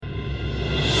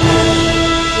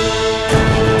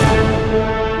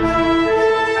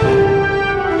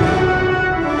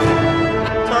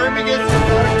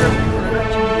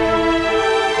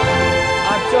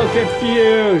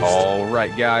Confused. All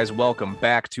right, guys, welcome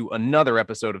back to another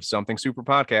episode of Something Super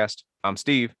Podcast. I'm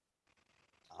Steve.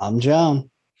 I'm John.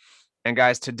 And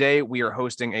guys, today we are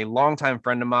hosting a longtime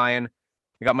friend of mine.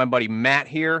 We got my buddy Matt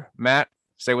here. Matt,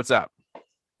 say what's up.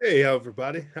 Hey,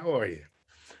 everybody. How are you?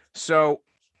 So,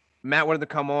 Matt wanted to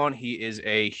come on. He is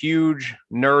a huge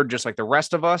nerd, just like the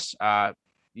rest of us. Again,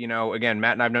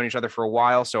 Matt and I have known each other for a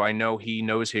while, so I know he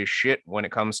knows his shit when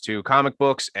it comes to comic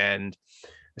books and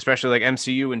especially like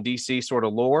MCU and DC sort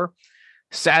of lore.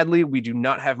 Sadly, we do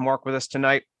not have Mark with us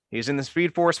tonight. He's in the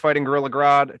Speed Force fighting Gorilla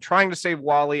Grodd, trying to save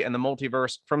Wally and the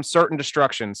multiverse from certain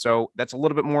destruction. So that's a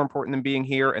little bit more important than being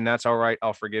here, and that's all right.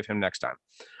 I'll forgive him next time.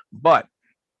 But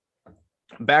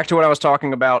back to what I was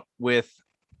talking about with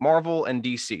Marvel and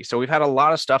DC. So we've had a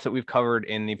lot of stuff that we've covered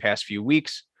in the past few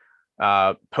weeks.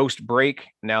 Post break,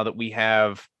 now that we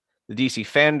have the DC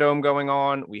fandom going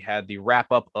on, we had the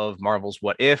wrap up of Marvel's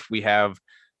What If. We have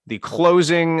the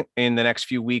closing in the next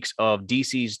few weeks of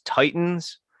DC's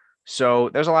Titans. So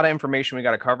there's a lot of information we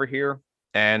got to cover here,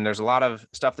 and there's a lot of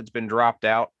stuff that's been dropped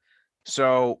out.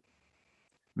 So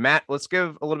Matt, let's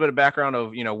give a little bit of background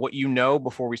of, what you know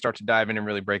before we start to dive in and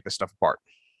really break this stuff apart.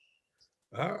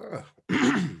 All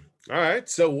right.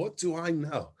 So what do I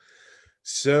know?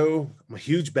 So I'm a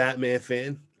huge Batman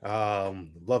fan.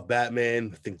 Love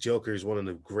Batman. I think Joker is one of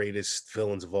the greatest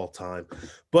villains of all time.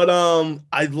 But I'm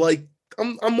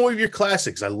more of your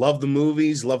classics. I love the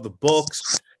movies, love the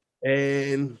books,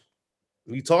 and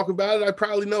when you talk about it, I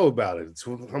probably know about it.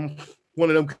 I'm one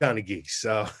of them kind of geeks,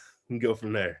 so we can go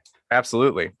from there.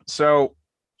 Absolutely. So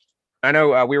I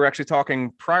know we were actually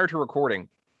talking prior to recording.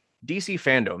 DC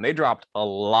fandom, they dropped a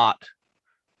lot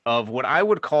of what I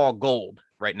would call gold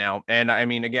right now. And I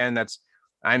mean, again,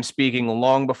 I'm speaking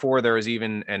long before there is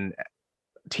even an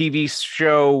TV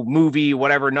show, movie,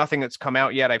 whatever, nothing that's come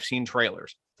out yet. I've seen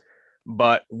trailers.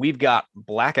 But we've got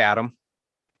Black Adam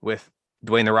with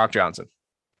Dwayne The Rock Johnson.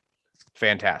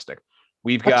 Fantastic.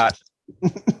 We've got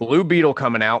Blue Beetle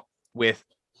coming out with,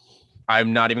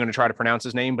 I'm not even going to try to pronounce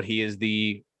his name, but he is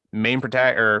the main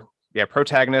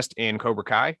protagonist in Cobra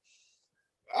Kai.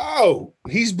 Oh,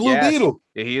 he's Blue Beetle.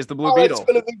 Yeah, he is the Blue Beetle.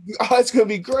 It's gonna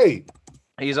be great.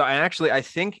 He's actually, I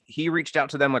think he reached out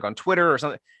to them like on Twitter or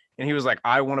something, and he was like,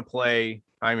 I want to play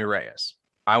Jaime Reyes.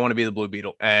 I want to be the Blue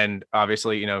Beetle. And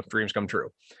obviously, dreams come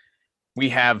true. We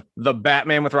have the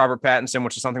Batman with Robert Pattinson,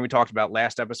 which is something we talked about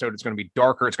last episode. It's going to be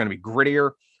darker. It's going to be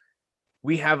grittier.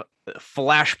 We have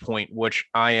Flashpoint, which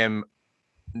I am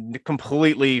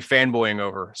completely fanboying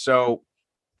over. So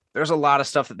there's a lot of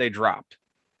stuff that they dropped.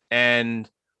 And,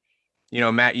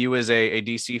 Matt, you as a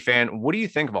DC fan, what do you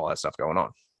think of all that stuff going on?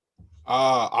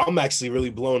 I'm actually really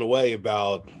blown away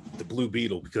about the Blue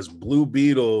Beetle, because Blue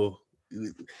Beetle,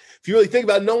 if you really think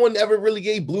about it, no one ever really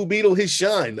gave Blue Beetle his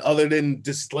shine other than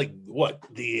just like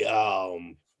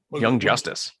Young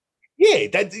Justice. Yeah,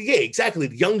 exactly.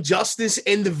 Young Justice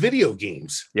and the video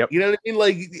games. Yep. You know what I mean?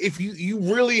 Like, if you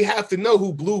really have to know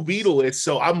who Blue Beetle is.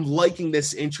 So I'm liking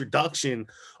this introduction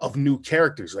of new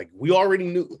characters. Like, we already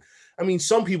knew. I mean,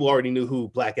 some people already knew who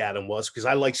Black Adam was, because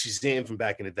I like Shazam from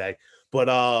back in the day. But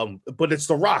it's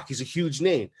The Rock. He's a huge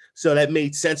name, so that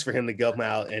made sense for him to come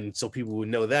out, and so people would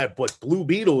know that. But Blue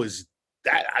Beetle is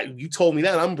that. You told me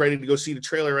that, I'm ready to go see the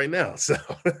trailer right now. So,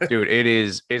 dude,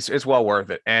 it's well worth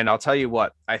it. And I'll tell you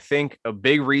what, I think a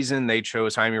big reason they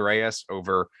chose Jaime Reyes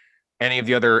over any of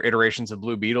the other iterations of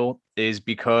Blue Beetle is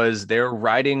because they're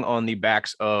riding on the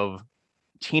backs of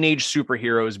teenage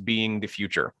superheroes being the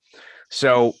future.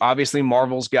 So obviously,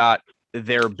 Marvel's got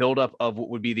their buildup of what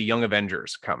would be the Young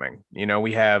Avengers coming.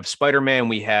 We have Spider-Man,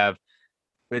 we have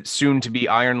it's soon to be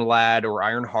Iron Lad or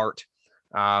Iron Heart.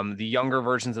 The younger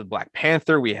versions of Black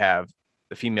Panther, we have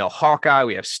the female Hawkeye,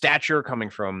 we have Stature coming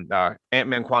from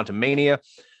Ant-Man Quantumania.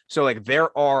 So like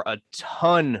there are a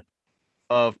ton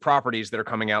of properties that are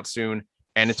coming out soon,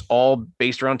 and it's all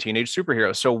based around teenage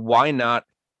superheroes. So why not,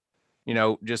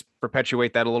 just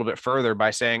perpetuate that a little bit further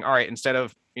by saying, all right, instead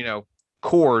of,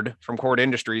 Cord from Cord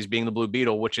Industries being the Blue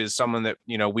Beetle, which is someone that,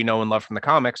 we know and love from the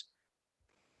comics,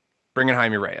 bring in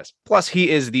Jaime Reyes. Plus,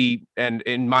 he is and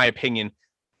in my opinion,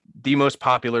 the most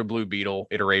popular Blue Beetle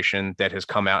iteration that has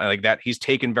come out. And like that, he's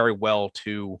taken very well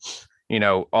to,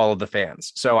 all of the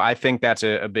fans. So I think that's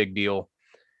a big deal.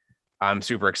 I'm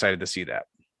super excited to see that.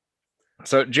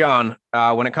 So, John,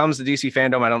 when it comes to DC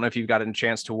fandom, I don't know if you've gotten a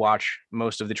chance to watch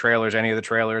most of the trailers, any of the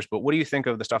trailers, but what do you think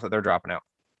of the stuff that they're dropping out?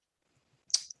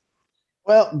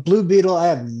 Well, Blue Beetle, I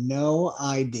have no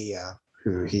idea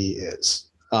who he is.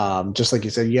 Just like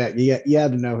you said, you had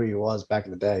to know who he was back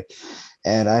in the day.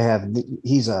 And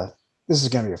this is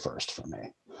going to be a first for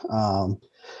me.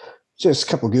 Just a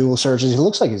couple of Google searches. He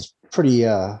looks like he's pretty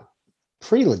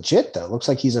pretty legit though. Looks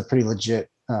like he's a pretty legit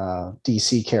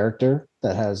DC character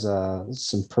that has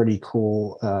some pretty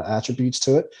cool attributes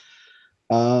to it.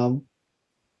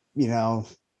 You know,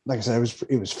 like I said,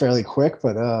 it was fairly quick,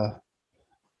 but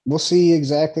we'll see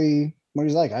exactly what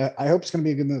he's like. I hope it's going to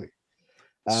be a good movie.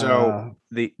 So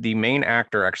the main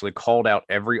actor actually called out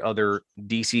every other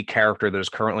DC character that is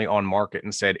currently on market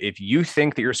and said, if you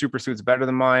think that your super suit's better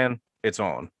than mine, it's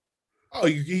on. Oh,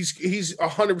 he's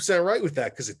 100% right with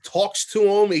that because it talks to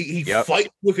him. He Yep. fights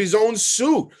with his own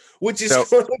suit, which is So-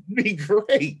 going to be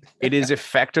great. It is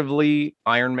effectively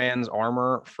Iron Man's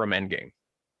armor from Endgame.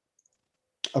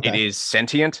 Okay. It is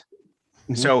sentient.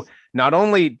 Mhm. So not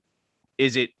only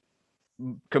is it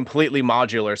completely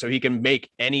modular, so he can make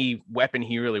any weapon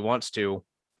he really wants to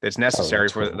that's necessary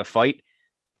that's for cool. the fight.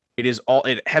 It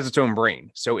has its own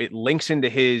brain. So it links into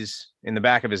in the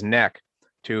back of his neck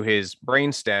to his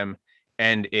brain stem,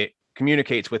 and it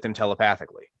communicates with him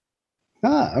telepathically.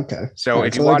 Okay. So All right,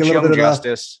 if you so like watch a little Young bit of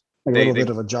Justice, a they- little they- bit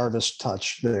of a Jarvis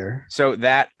touch there. so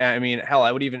that, I mean, hell,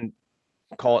 I would even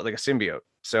call it like a symbiote.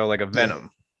 So like a Venom.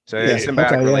 So Yeah, it's a symbiotic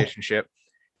okay, yeah. relationship.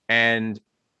 And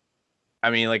I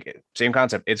mean, like, same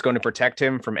concept. It's going to protect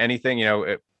him from anything. You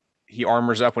know, he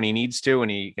armors up when he needs to,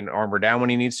 and he can armor down when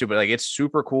he needs to. But like, it's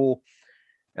super cool.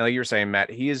 And like you were saying,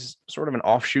 Matt, he is sort of an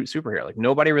offshoot superhero. Like,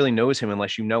 nobody really knows him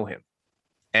unless you know him.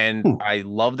 And I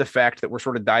love the fact that we're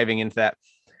sort of diving into that.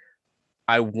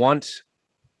 I want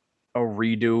a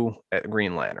redo at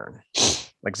Green Lantern,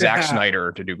 like Zack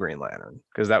Snyder to do Green Lantern,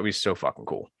 because that would be so fucking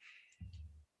cool.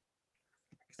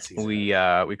 We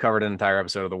covered an entire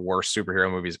episode of the worst superhero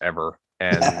movies ever,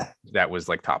 and that was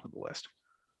like top of the list.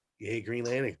 Yeah, Green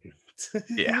Lantern.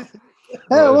 Yeah.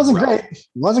 Yeah, it wasn't rough. great. It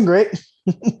wasn't great.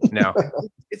 No,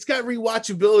 It's got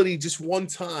rewatchability just one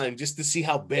time, just to see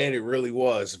how bad it really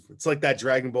was. It's like that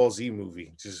Dragon Ball Z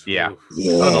movie. Just Yeah.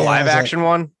 Yeah, oh, the I live was like- action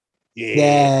one.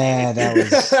 Yeah, that was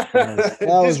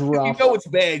Just- You rough. know it's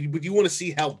bad, but you want to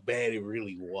see how bad it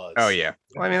really was. Oh yeah.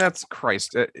 Well, I mean, that's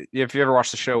Christ. If you ever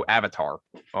watched the show Avatar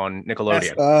on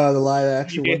Nickelodeon, The live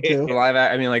action one Yeah. too. the live,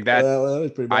 I mean, like that. that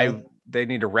was pretty bad. They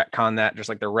need to retcon that, just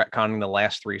like they're retconning the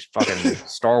last 3 fucking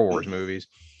Star Wars movies.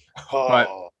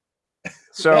 Oh,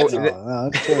 So That's No,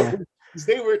 that's true.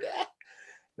 they were.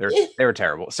 they were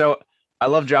terrible. So I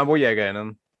love John Boyega in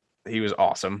them. He was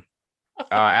awesome.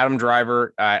 Adam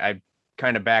Driver, I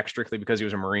kind of back strictly because he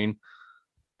was a Marine,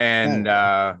 and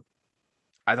I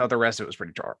thought the rest of it was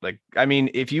pretty sharp. Like, I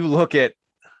mean, if you look at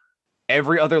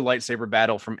every other lightsaber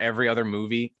battle from every other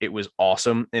movie, it was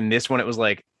awesome. In this one, it was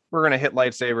like, we're gonna hit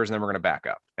lightsabers and then we're gonna back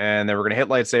up, and then we're gonna hit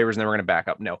lightsabers and then we're gonna back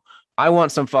up. No, I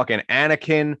want some fucking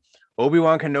Anakin,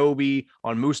 Obi-Wan Kenobi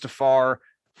on Mustafar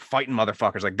fighting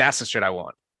motherfuckers. Like, that's the shit I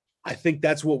want. I think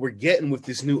that's what we're getting with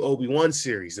this new Obi-Wan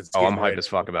series. That's Oh, I'm getting hyped ready. as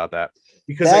fuck about that.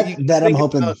 Because that you that I'm think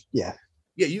hoping. about- Yeah.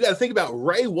 yeah, you got to think about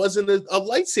Rey wasn't a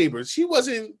lightsaber.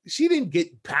 She didn't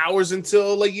get powers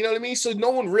until, like, you know what I mean? So no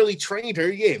one really trained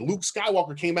her. Yeah, Luke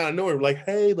Skywalker came out of nowhere like,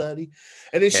 hey, buddy.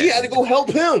 And then she Yeah. had to go help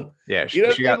him. Yeah, You know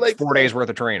what she I got mean? Like- 4 days worth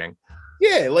of training.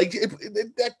 Yeah, like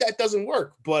that doesn't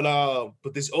work. But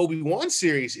this Obi-Wan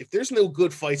series, if there's no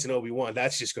good fights in Obi-Wan,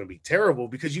 that's just going to be terrible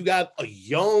because you got a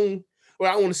young, well,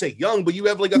 I don't want to say young, but you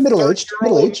have like a Middle-aged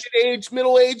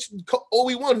middle-aged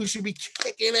Obi-Wan who should be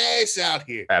kicking ass out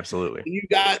here. Absolutely. And you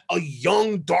got a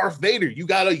young Darth Vader. You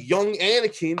got a young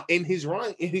Anakin in his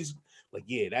like,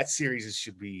 yeah, that series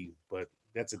should be, but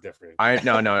that's a different.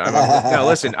 No.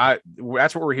 Listen,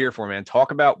 that's what we're here for, man.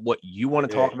 Talk about what you want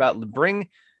to talk about. Bring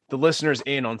the listeners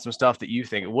in on some stuff that you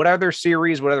think. What other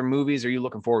series, what other movies are you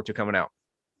looking forward to coming out?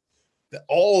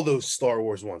 All those Star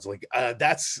Wars ones, like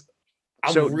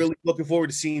I'm So- really looking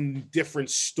forward to seeing different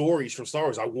stories from Star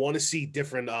Wars. I want to see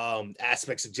different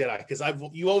aspects of Jedi because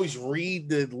you always read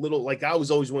the little, like, I was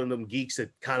always one of them geeks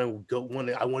that kind of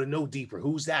I want to know deeper.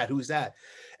 Who's that?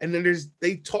 And then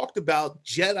they talked about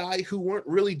Jedi who weren't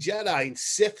really Jedi and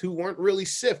Sith who weren't really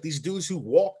Sith. These dudes who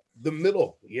walk the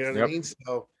middle. You know what I mean?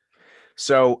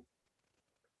 So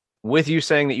with you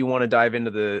saying that you want to dive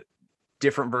into the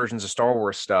different versions of Star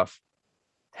Wars stuff,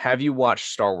 have you watched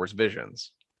Star Wars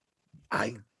Visions?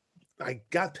 I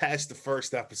got past the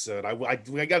first episode. I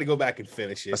got to go back and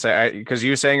finish it. I say, because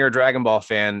you saying you're a Dragon Ball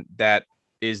fan, that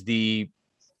is the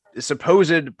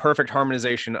supposed perfect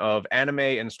harmonization of anime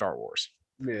and Star Wars.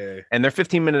 Yeah. And they're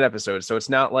 15-minute episodes, so it's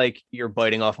not like you're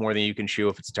biting off more than you can chew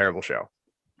if it's a terrible show.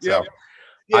 So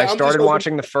I started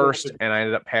watching the first, and I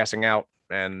ended up passing out,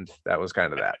 and that was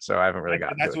kind of that. So I haven't really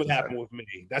gotten. That's to it what since happened then. with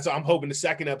me. That's what I'm hoping the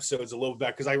second episode is a little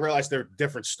better because I realized they're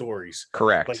different stories.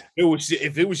 Correct. Like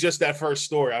if it was just that first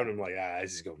story, I would have been like,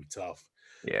 this is gonna be tough.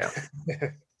 Yeah.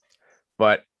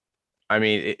 But I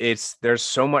mean, there's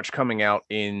so much coming out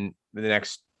in the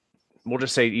next, we'll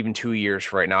just say even 2 years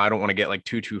for right now. I don't want to get like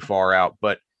too far out,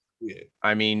 but Yeah.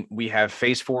 I mean, we have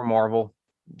Phase 4 Marvel,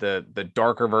 the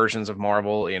darker versions of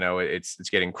Marvel. You know, it's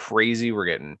getting crazy. We're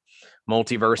getting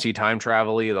multiversey, time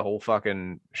travel-y, the whole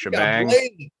fucking shebang.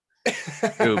 Blade.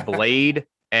 Dude, Blade,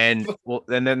 and well,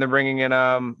 and then they're bringing in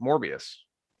Morbius.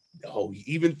 Oh,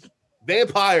 even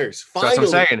vampires. So that's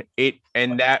Finally. what I'm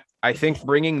saying. That I think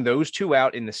bringing those two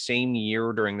out in the same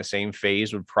year during the same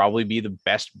phase would probably be the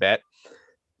best bet,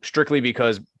 strictly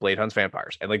because Blade hunts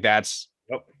vampires, and like that's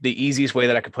the easiest way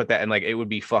that I could put that, and like it would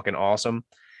be fucking awesome.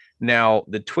 Now,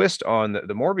 the twist on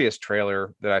the Morbius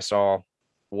trailer that I saw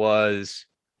is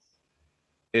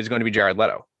going to be Jared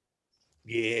Leto,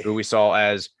 who we saw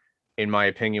as, in my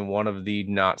opinion, one of the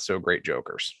not so great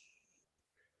Jokers.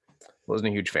 Wasn't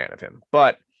a huge fan of him,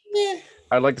 but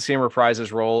I'd like to see him reprise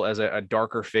his role as a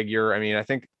darker figure. I mean, I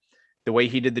think the way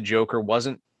he did the Joker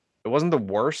wasn't the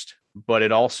worst, but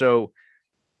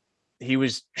he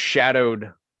was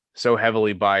shadowed so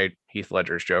heavily by Heath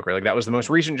Ledger's Joker. Like that was the most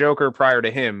recent Joker prior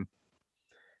to him.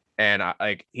 And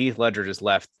like Heath Ledger just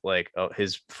left like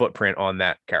his footprint on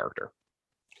that character.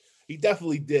 He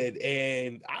definitely did.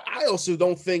 And I also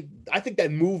I think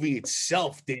that movie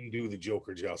itself didn't do the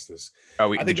Joker justice.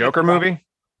 Oh, the Joker movie?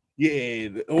 Yeah.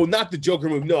 Well, not the Joker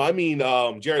movie. No, I mean,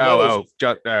 Jared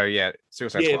yeah.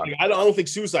 Suicide Squad. I don't think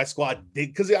Suicide Squad did,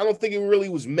 because I don't think it really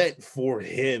was meant for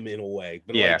him in a way.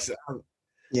 But yeah.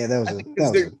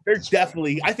 They're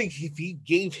definitely, I think if he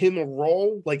gave him a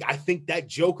role, like I think that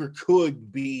Joker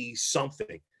could be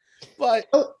something. But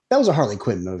that was a Harley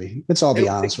Quinn movie. Let's all be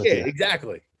honest with you.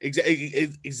 Exactly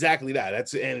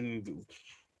that. And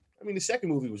I mean, the second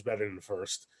movie was better than the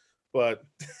first, but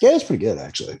yeah, it's pretty good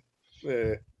actually.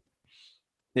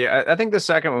 Yeah, I think the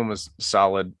second one was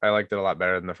solid. I liked it a lot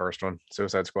better than the first one,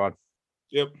 Suicide Squad.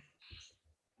 Yep.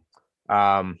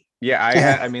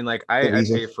 Yeah, I mean, like I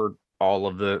pay for all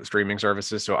of the streaming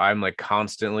services, so I'm like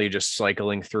constantly just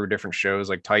cycling through different shows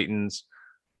like Titans.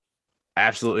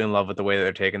 Absolutely in love with the way that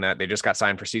they're taking that. They just got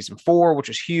signed for season 4, which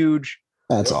is huge.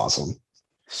 That's awesome.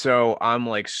 So I'm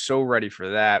like so ready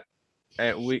for that.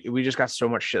 And we just got so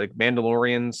much shit, like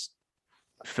Mandalorian's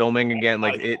filming again.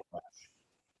 Like it,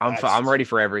 I'm ready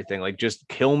for everything. Like just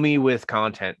kill me with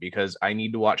content, because I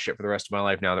need to watch shit for the rest of my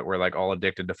life now that we're like all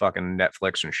addicted to fucking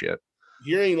Netflix and shit.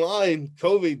 You ain't lying.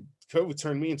 COVID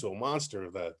turned me into a monster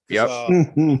of that. Yep.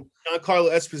 Giancarlo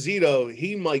Esposito,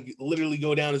 he might literally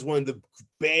go down as one of the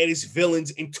baddest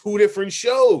villains in 2 different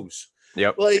shows.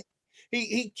 Yep. Like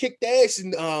he kicked ass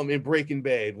in Breaking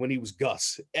Bad when he was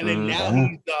Gus, and then now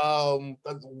he's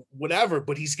whatever.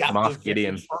 But he's got Moff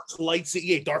Gideon. First lightsaber.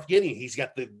 Yeah, Darth Gideon. He's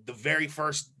got the very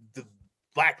first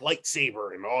black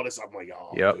lightsaber and all this. I'm like,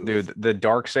 oh, yep, dude. The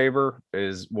dark saber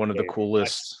is one of the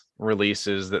coolest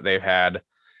releases that they've had.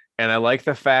 And I like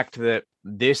the fact that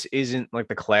this isn't like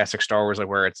the classic Star Wars, like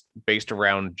where it's based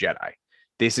around Jedi.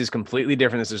 This is completely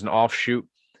different. This is an offshoot.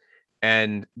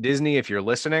 And Disney, if you're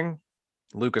listening,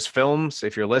 Lucasfilms,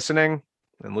 if you're listening,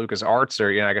 and LucasArts,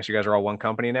 or I guess you guys are all one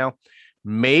company now,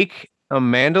 make a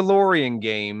Mandalorian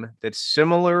game that's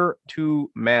similar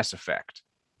to Mass Effect.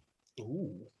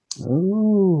 Ooh.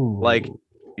 Like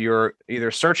you're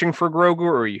either searching for Grogu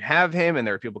or you have him and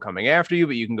there are people coming after you,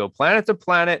 but you can go planet to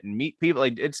planet and meet people.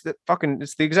 Like it's the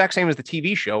exact same as the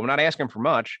TV show. I'm not asking for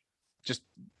much. Just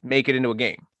make it into a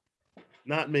game.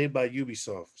 Not made by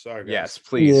Ubisoft. Sorry, guys. Yes,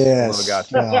 please. Yes.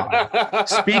 Oh,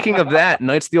 speaking of that,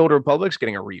 Knights of the Old Republic's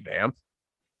getting a revamp,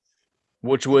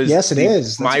 which was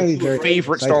my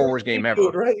favorite Star Wars game ever.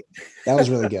 Right? That was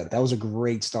really good. That was a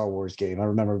great Star Wars game. I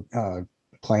remember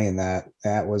playing that.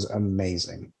 That was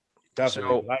amazing.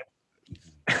 Definitely.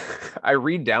 So, I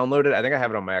re-downloaded. I think I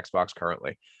have it on my Xbox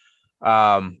currently.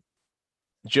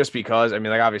 Just because, I mean,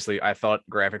 like obviously I thought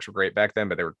graphics were great back then,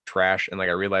 but they were trash, and like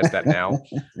I realized that now.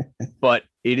 But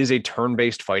it is a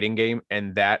turn-based fighting game,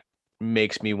 and that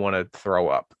makes me want to throw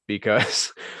up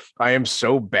because I am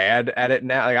so bad at it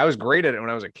now. Like I was great at it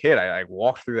when I was a kid. I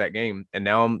walked through that game, and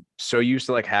now I'm so used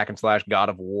to like hack and slash God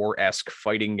of War-esque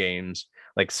fighting games,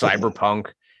 like Cyberpunk,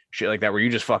 shit like that, where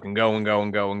you just fucking go and go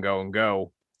and go and go and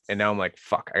go. And now I'm like,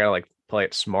 fuck, I gotta like play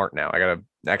it smart now. I gotta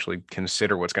actually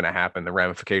consider what's gonna happen, the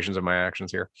ramifications of my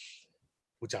actions here.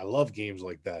 Which I love games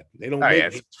like that. They don't. Yeah,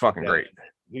 it's fucking great.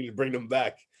 We need to bring them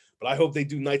back. But I hope they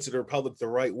do Knights of the Republic the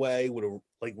right way, with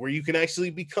where you can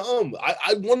actually become.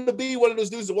 I want to be one of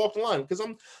those dudes that walk the line, because I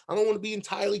don't want to be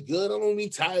entirely good. I don't want to be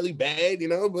entirely bad,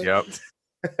 But yep.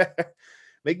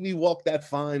 Make me walk that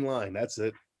fine line. That's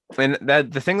it. And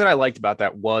that the thing that I liked about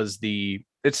that was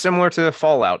it's similar to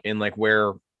Fallout in like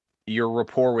where your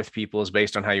rapport with people is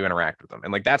based on how you interact with them.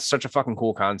 And like that's such a fucking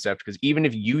cool concept, because even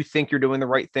if you think you're doing the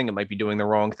right thing, it might be doing the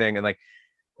wrong thing. And like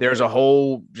there's a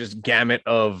whole just gamut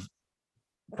of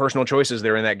personal choices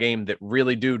there in that game that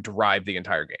really do drive the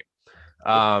entire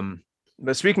game.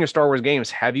 But speaking of Star Wars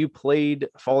games, have you played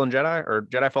Fallen Jedi or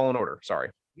Jedi Fallen Order? Sorry.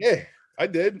 Yeah, I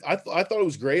did. I thought it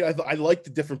was great. I liked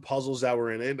the different puzzles that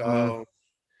were in it.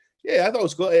 Yeah, I thought it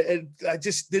was good. And I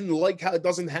just didn't like how it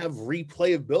doesn't have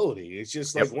replayability. It's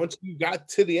just like once you got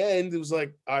to the end, it was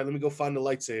like, all right, let me go find the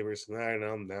lightsabers. All right,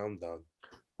 now I'm done.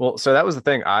 Well, so that was the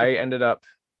thing. I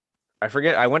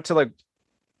went to like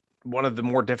one of the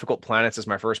more difficult planets as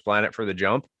my first planet for the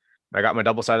jump. I got my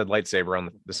double-sided lightsaber on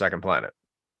the second planet.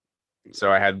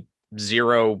 So I had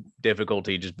 0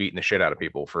 difficulty just beating the shit out of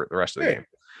people for the rest of the game.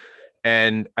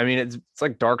 And I mean, it's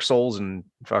like Dark Souls and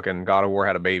fucking God of War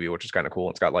had a baby, which is kind of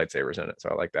cool. It's got lightsabers in it, so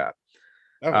I like that.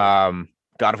 Okay.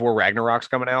 God of War Ragnarok's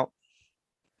coming out.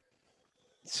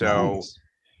 So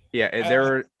yeah,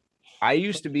 I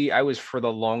was for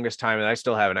the longest time, and I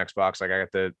still have an Xbox. Like I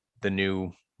got the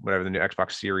new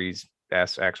Xbox Series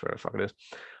S, X, whatever the fuck it is.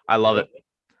 I love it.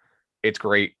 It's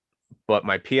great. But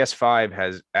my PS5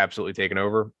 has absolutely taken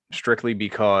over, strictly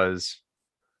because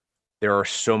there are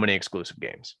so many exclusive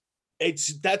games.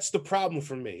 That's the problem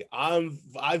for me.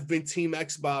 I've been Team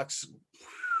Xbox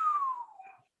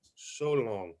so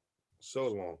long.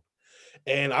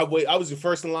 And I was the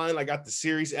first in line. I got the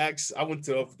Series X. I went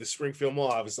to the Springfield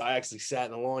Mall. I actually sat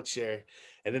in a lawn chair,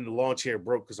 and then the lawn chair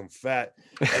broke because I'm fat.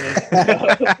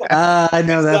 I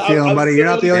know that feeling, buddy. You're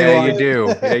not the only one. Yeah, you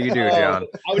do. Yeah, you do, John.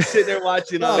 I was sitting there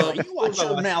watching. You watch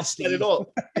your mouth, Steve. I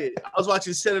was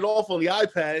watching Set It Off on the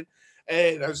iPad.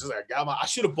 And I was just like, I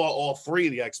should have bought all 3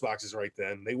 of the Xboxes right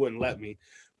then. They wouldn't let me.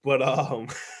 But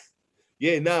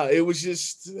yeah, no, it was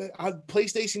just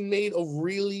PlayStation made a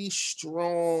really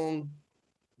strong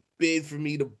bid for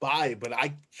me to buy it, but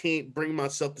I can't bring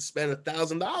myself to spend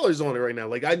 $1,000 on it right now.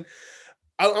 Like I'm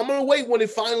gonna wait when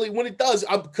it does,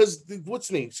 because what's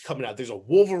the name's coming out? There's a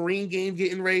Wolverine game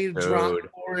getting ready to drop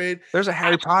for it. There's a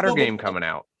Harry Potter game coming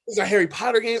out. There's a Harry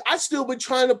Potter game. I've still been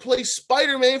trying to play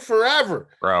Spider-Man forever,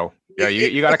 bro. Yeah,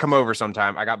 you got to come over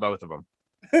sometime. I got both of them.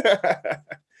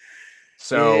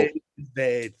 So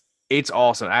it's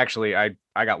awesome. Actually, I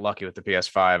got lucky with the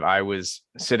PS5. I was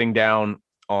sitting down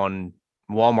on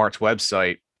Walmart's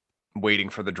website waiting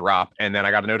for the drop, and then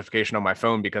I got a notification on my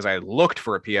phone because I looked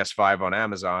for a PS5 on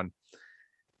Amazon,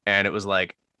 and it was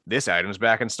like, this item's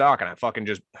back in stock, and I fucking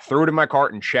just threw it in my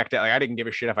cart and checked it. Like I didn't give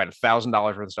a shit if I had $1,000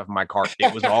 worth of stuff in my cart.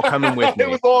 It was all coming with me. It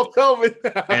was all coming.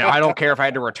 And I don't care if I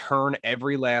had to return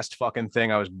every last fucking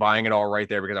thing. I was buying it all right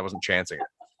there because I wasn't chancing it.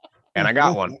 And I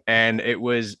got one. And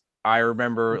I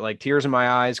remember like tears in my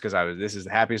eyes because this is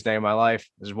the happiest day of my life.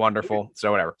 This is wonderful.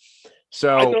 So whatever.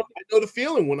 So I know the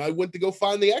feeling when I went to go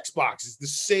find the Xbox. It's the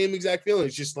same exact feeling.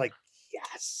 It's just like,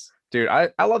 yes. Dude,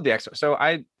 I love the Xbox. So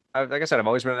like I said, I've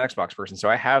always been an Xbox person. So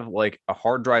I have like a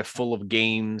hard drive full of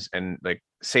games and like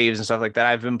saves and stuff like that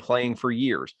I've been playing for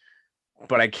years.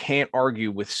 But I can't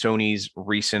argue with Sony's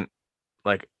recent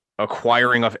like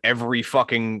acquiring of every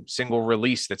fucking single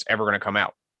release that's ever going to come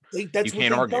out. You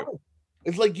can't argue. Done.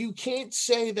 It's like you can't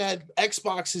say that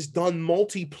Xbox has done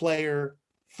multiplayer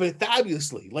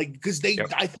fabulously, like because they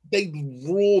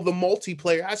rule the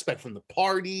multiplayer aspect from the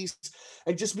parties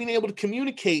and just being able to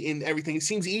communicate and everything. It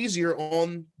seems easier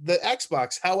on the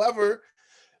Xbox. However,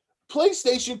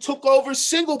 PlayStation took over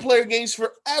single player games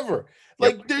forever.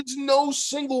 Like there's no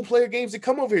single player games that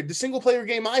come over here. The single player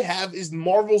game I have is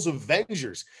Marvel's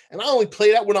Avengers, and I only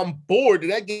play that when I'm bored,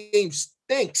 and that game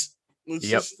stinks.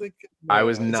 Just like, I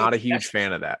was not a huge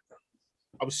fan of that.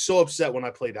 I was so upset when I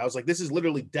played it. I was like, this is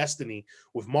literally Destiny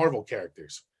with Marvel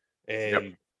characters.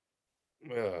 And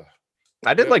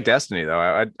I did like Destiny,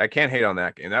 though. I can't hate on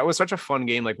that game. That was such a fun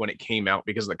game, like when it came out,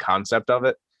 because of the concept of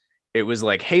it. It was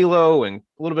like Halo and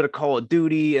a little bit of Call of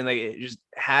Duty, and they just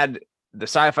had the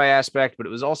sci-fi aspect, but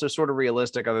it was also sort of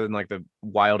realistic, other than like the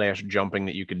wild ass jumping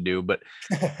that you could do. But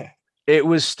it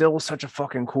was still such a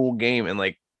fucking cool game. And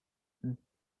like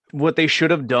what they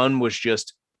should have done was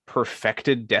just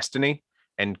perfected Destiny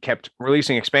and kept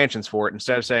releasing expansions for it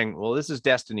instead of saying, well, this is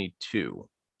Destiny 2.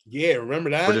 Yeah, remember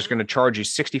that? We're just going to charge you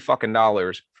 $60 fucking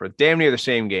for damn near the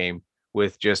same game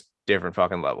with just different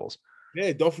fucking levels.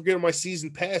 Yeah, don't forget my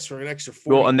season pass for an extra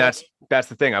 40. Well, and that's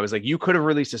the thing. I was like, you could have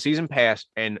released a season pass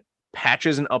and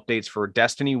patches and updates for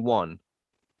Destiny 1,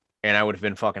 and I would have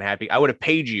been fucking happy. I would have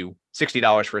paid you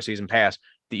 $60 for a season pass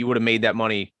that you would have made that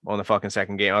money on the fucking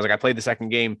second game. I was like, I played the second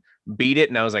game, beat it,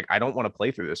 and I was like, I don't want to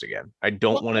play through this again. I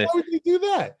don't want to. Why would you do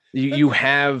that?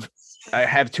 I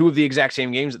have 2 of the exact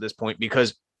same games at this point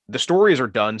because the stories are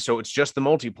done, so it's just the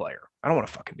multiplayer. I don't want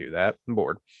to fucking do that. I'm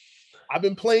bored. I've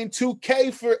been playing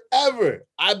 2K forever.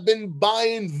 I've been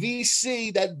buying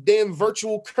VC, that damn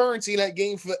virtual currency in that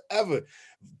game forever.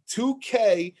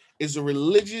 2K is a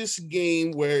religious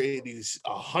game where it is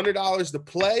 $100 to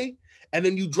play, and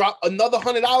then you drop another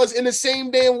 $100 in the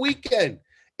same damn weekend.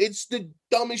 It's the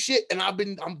dumbest shit, and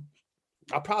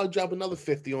I'll probably drop another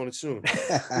 50 on it soon.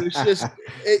 It's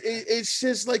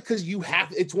just like, because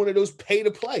it's one of those pay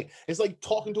to play. It's like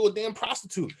talking to a damn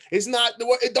prostitute. It's not,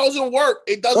 it doesn't work.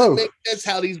 It doesn't make sense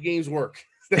how these games work.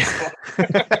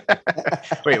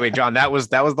 wait, John, that was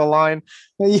the line.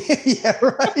 Yeah,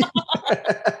 right.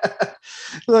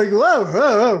 Like,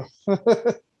 whoa.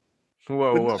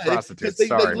 Whoa, prostitutes. They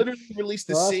Sorry. literally released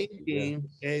the same game,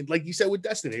 and like you said with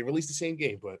Destiny, they released the same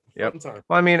game, but well,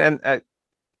 I mean, and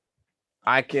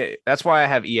I can. That's why I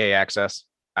have EA access.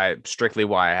 Strictly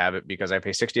why I have it, because I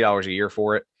pay $60 a year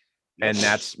for it, and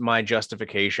that's my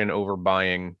justification over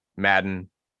buying Madden,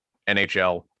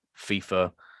 NHL,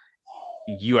 FIFA,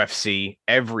 UFC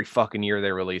every fucking year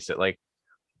they release it. Like,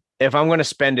 if I'm going to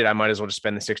spend it, I might as well just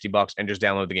spend the $60 and just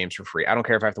download the games for free. I don't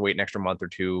care if I have to wait an extra month or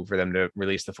two for them to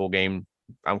release the full game.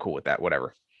 I'm cool with that.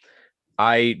 Whatever.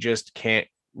 I just can't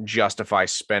justify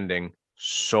spending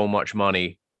so much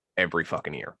money every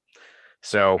fucking year.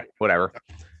 So whatever.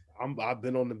 I've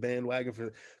been on the bandwagon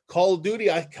for Call of Duty.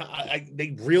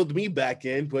 They reeled me back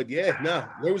in, but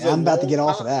I'm about to get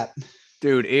off of that,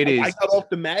 dude. I got off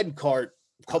the Madden cart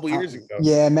a couple years ago.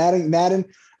 Yeah, Madden.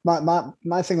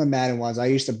 My thing with Madden was I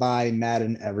used to buy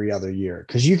Madden every other year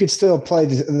because you could still play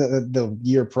the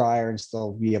year prior and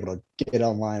still be able to get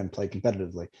online and play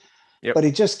competitively. Yep. But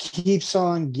it just keeps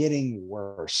on getting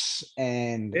worse,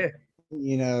 and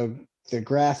the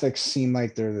graphics seem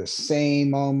like they're the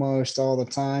same almost all the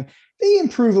time. They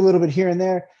improve a little bit here and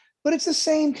there, but it's the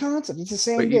same concept. It's the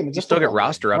same game. You still get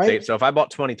roster updates. Right? So if I bought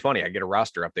 2020, I get a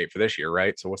roster update for this year,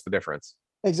 right? So what's the difference?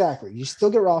 Exactly. You still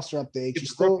get roster updates. You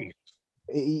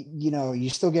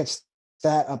still get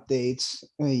stat updates,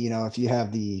 if you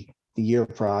have the year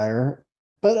prior,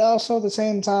 but also at the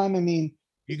same time, I mean,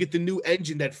 you get the new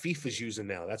engine that FIFA's using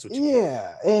now. That's what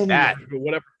and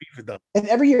whatever FIFA does. And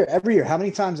every year, how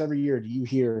many times every year do you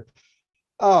hear,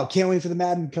 oh, can't wait for the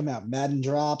Madden to come out? Madden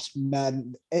drops,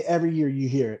 Madden. Every year you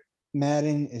hear it.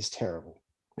 Madden is terrible.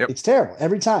 Yep. It's terrible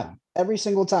every time. Every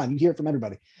single time you hear it from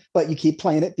everybody. But you keep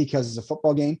playing it because it's a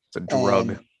football game. It's a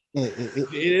drug.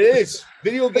 It is.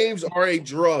 Video games are a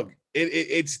drug.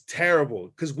 It's terrible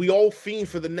because we all fiend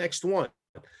for the next one.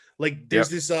 Like there's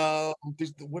this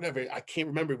whatever, I can't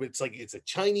remember, but it's a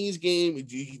Chinese game.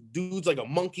 Dude's like a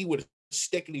monkey with a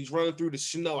stick and he's running through the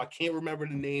snow. I can't remember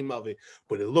the name of it,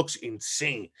 but it looks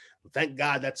insane. Thank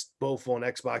God that's both on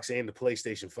Xbox and the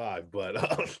PlayStation 5.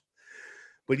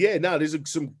 But yeah, no, there's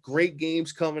some great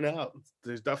games coming out.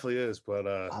 There definitely is. But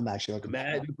I'm actually looking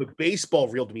mad. But baseball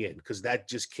reeled me in because that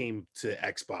just came to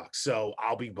Xbox. So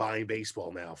I'll be buying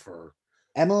baseball now for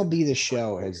MLB The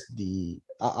Show. Has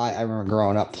I remember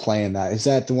growing up playing that. Is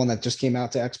that the one that just came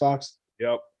out to Xbox?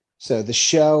 Yep. So The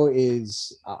Show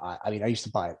is, I used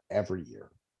to buy it every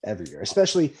year,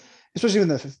 especially when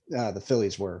the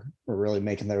Phillies were really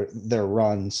making their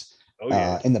runs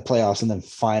in the playoffs and then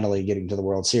finally getting to the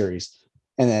World Series.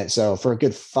 And then, so for a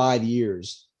good 5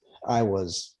 years, I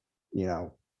was,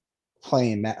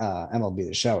 playing MLB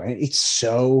The Show, and it's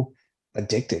so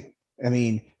addicting. I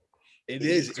mean, it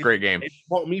is. It's a great game. It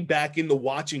brought me back into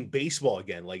watching baseball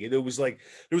again. Like it was like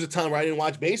there was a time where I didn't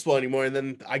watch baseball anymore, and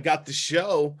then I got the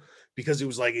show because it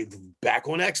was like back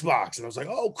on Xbox, and I was like,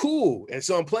 "Oh, cool!" And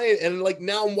so I'm playing, and like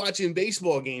now I'm watching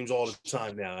baseball games all the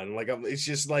time now, and like it's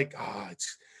just like I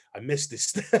miss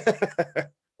this.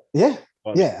 Yeah.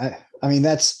 I mean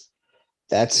that's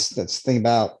the thing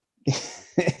about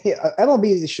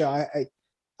MLB The Show.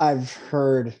 I've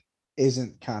heard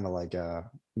isn't kind of like a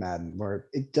Madden, where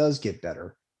it does get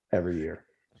better every year.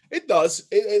 It does.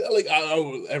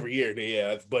 Every year,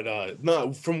 yeah. But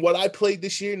no, from what I played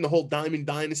this year in the whole Diamond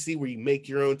Dynasty, where you make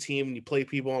your own team and you play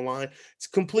people online, it's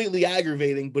completely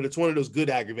aggravating. But it's one of those good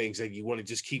aggravatings that you want to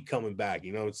just keep coming back.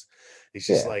 It's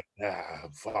just like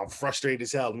I'm frustrated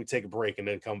as hell. Let me take a break and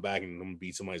then come back and I'm gonna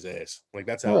beat somebody's ass. Like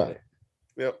that's how. Right.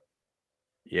 Yep.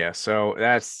 Yeah. So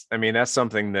that's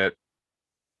something that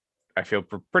I feel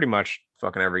pretty much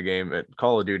fucking every game.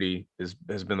 Call of Duty has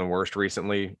been the worst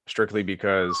recently, strictly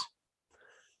because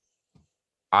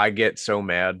I get so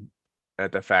mad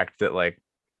at the fact that like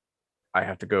I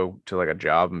have to go to like a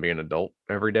job and be an adult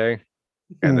every day.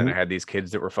 And then I had these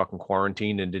kids that were fucking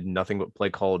quarantined and did nothing but play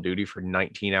Call of Duty for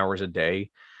 19 hours a day.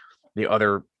 The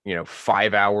other,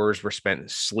 5 hours were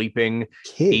spent sleeping,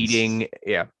 eating.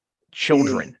 Yeah.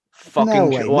 Children, fucking. No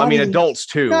way. Well, I Not mean, even- adults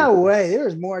too. No way. There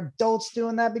was more adults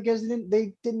doing that because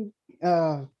they didn't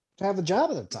have a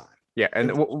job at the time. Yeah,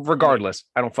 and regardless,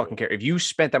 I don't fucking care. If you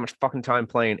spent that much fucking time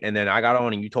playing and then I got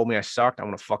on and you told me I sucked, I'm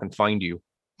gonna fucking find you.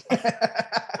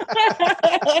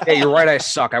 Yeah, you're right. I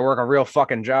suck. I work a real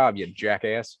fucking job, you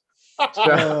jackass.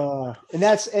 And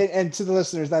that's and to the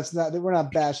listeners, that's not, we're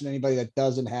not bashing anybody that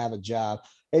doesn't have a job.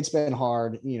 It's been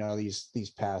hard, you know, these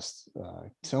past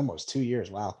it's almost 2 years.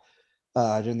 Wow.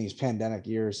 During these pandemic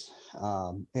years.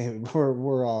 And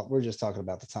we're just talking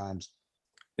about the times.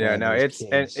 Yeah, no, it's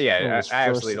and yeah, I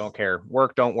absolutely don't care.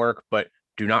 Work, don't work, but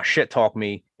do not shit talk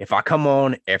me. If I come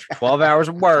on after 12 hours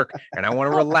of work and I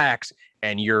want to relax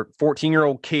and your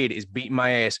 14-year-old kid is beating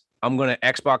my ass, I'm gonna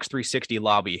Xbox 360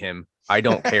 lobby him. I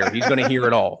don't care. He's gonna hear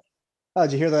it all. Oh,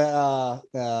 did you hear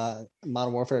that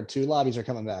Modern Warfare 2 lobbies are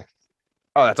coming back?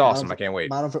 Oh, that's awesome. I can't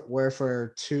wait. Modern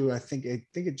Warfare 2, I think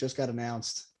it just got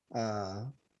announced.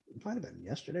 It might have been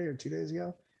yesterday or 2 days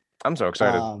ago. I'm so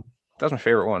excited. That's my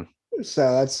favorite one.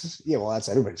 So that's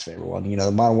everybody's favorite one. You know,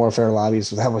 the Modern Warfare lobbies,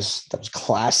 that was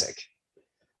classic.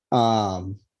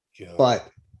 But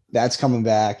that's coming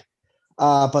back.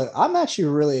 But I'm actually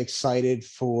really excited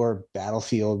for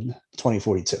Battlefield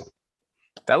 2042.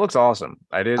 That looks awesome.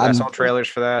 I saw trailers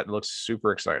for that. It looks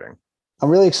super exciting. I'm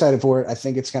really excited for it. I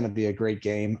think it's going to be a great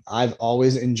game. I've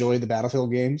always enjoyed the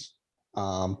Battlefield games.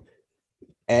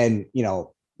 And you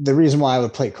know, the reason why I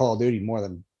would play Call of Duty more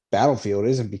than Battlefield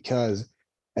isn't because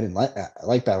I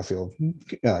like Battlefield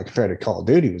compared to Call of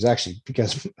Duty. It was actually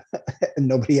because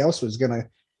nobody else was gonna.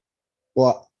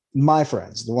 Well, my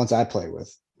friends, the ones I play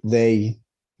with, they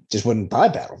just wouldn't buy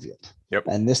Battlefield. Yep.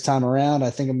 And this time around, I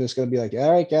think I'm just gonna be like,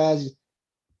 all right, guys, you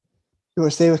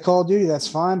want to stay with Call of Duty? That's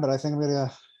fine, but I think I'm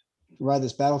gonna ride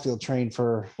this Battlefield train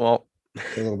for a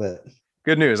little bit.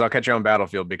 Good news. I'll catch you on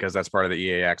Battlefield because that's part of the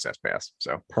EA Access Pass.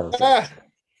 So perfect.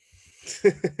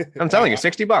 I'm telling you,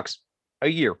 $60 a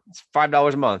year. It's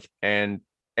 $5 a month, and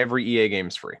every EA game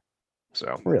is free.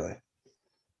 So really,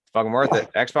 it's fucking worth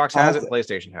it. Xbox has it.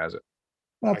 PlayStation has it.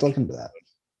 I'm not looking for that.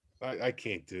 I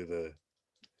can't do the.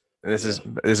 This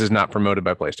is not promoted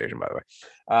by PlayStation, by the way.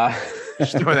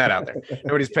 Just throwing that out there.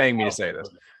 Nobody's paying me to say this.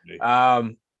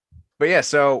 But yeah,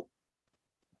 so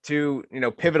to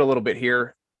pivot a little bit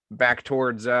here, back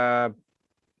towards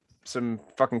some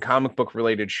fucking comic book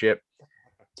related shit.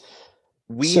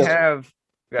 Yeah,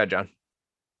 John.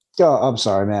 Oh, I'm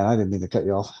sorry, man. I didn't mean to cut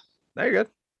you off. No, you're good.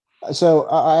 So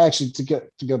I actually to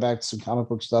go back to some comic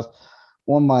book stuff.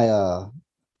 One of my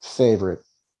favorite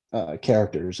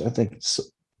characters, I think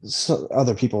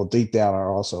other people deep down are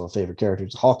also favorite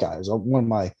characters. Hawkeye is one of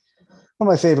my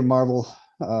favorite Marvel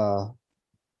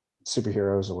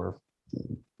superheroes, or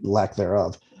lack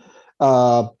thereof.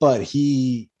 But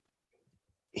he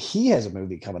has a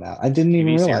movie coming out. I didn't even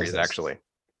realize series, actually.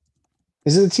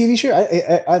 Is it a TV show?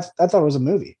 I thought it was a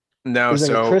movie. No, it was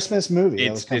so like a Christmas movie.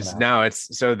 It's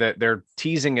so that they're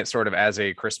teasing it sort of as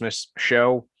a Christmas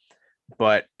show,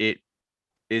 but it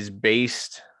is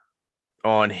based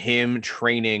on him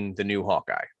training the new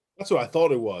Hawkeye. That's what I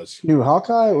thought it was. New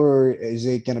Hawkeye, or is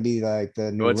it going to be like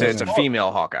the new? Well, it's a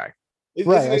female Hawkeye.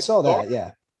 Right, I saw that.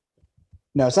 Yeah.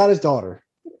 No, it's not his daughter.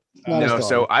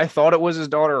 So I thought it was his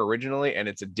daughter originally, and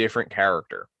it's a different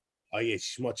character. Oh yeah,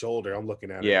 she's much older. I'm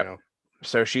looking at her now.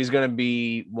 So she's going to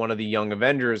be one of the Young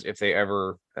Avengers if they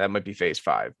ever. That might be Phase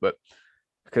 5, but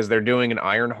because they're doing an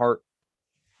Ironheart,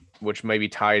 which may be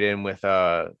tied in with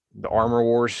the Armor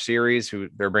Wars series, who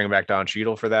they're bringing back Don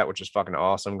Cheadle for that, which is fucking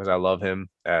awesome because I love him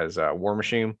as War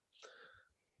Machine.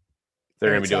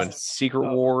 They're going to be doing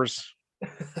Secret Wars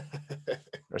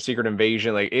or Secret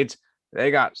Invasion. They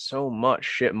got so much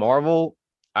shit. Marvel,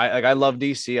 I love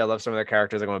DC. I love some of their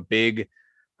characters. I'm a big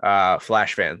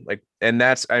Flash fan. And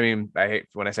that's, I hate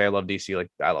when I say I love DC,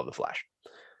 I love the Flash.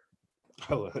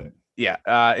 I love it. Yeah.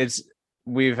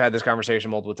 We've had this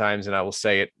conversation multiple times, and I'll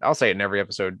say it in every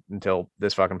episode until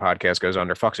this fucking podcast goes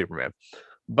under. Fuck Superman.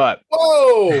 But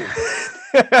oh,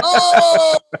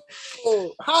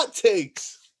 hot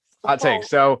takes. Hot takes.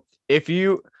 So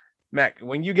Mac,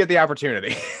 when you get the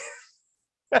opportunity,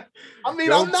 I'm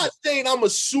not saying I'm a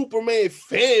Superman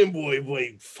fanboy,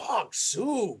 but fuck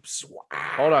Supes. Wow.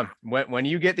 Hold on. When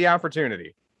you get the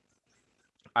opportunity,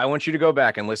 I want you to go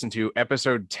back and listen to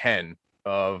episode 10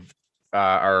 of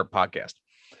our podcast.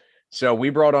 So we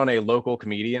brought on a local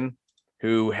comedian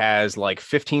who has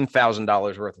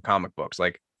 $15,000 worth of comic books,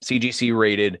 CGC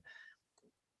rated,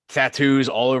 tattoos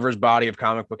all over his body of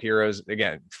comic book heroes.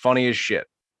 Again, funny as shit.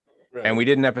 Right. And we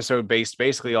did an episode based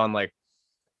basically on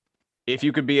if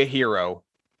you could be a hero,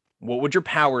 what would your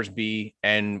powers be,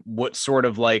 and what sort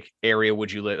of area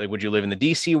would you live? Would you live in the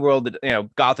DC world that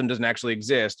Gotham doesn't actually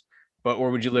exist?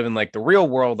 or would you live in like the real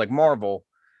world, like Marvel?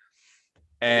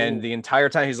 And the entire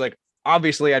time he's like,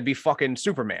 obviously I'd be fucking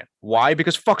Superman. Why?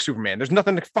 Because fuck Superman. There's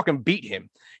nothing to fucking beat him.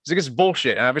 He's like, it's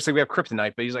bullshit. And obviously we have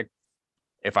kryptonite, but he's like,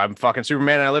 if I'm fucking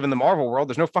Superman and I live in the Marvel world,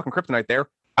 there's no fucking kryptonite there.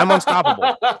 I'm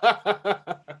unstoppable.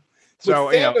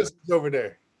 So, over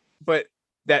there. But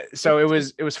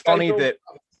it was funny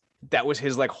that was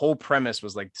his like whole premise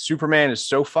was like Superman is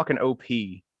so fucking OP.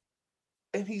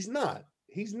 And he's not.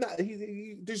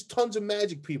 There's tons of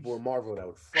magic people in Marvel that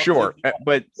would sure,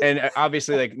 but and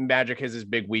obviously like magic is his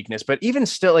big weakness. But even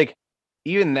still, like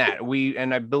even that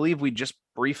I believe we just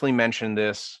briefly mentioned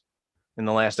this in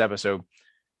the last episode.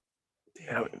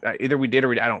 Either we did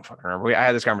or I don't fucking remember. I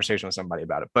had this conversation with somebody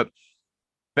about it, but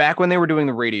back when they were doing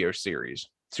the radio series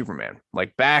Superman,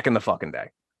 like back in the fucking day,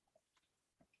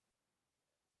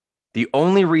 the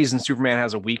only reason Superman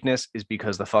has a weakness is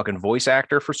because the fucking voice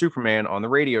actor for Superman on the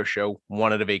radio show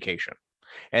wanted a vacation,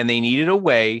 and they needed a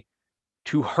way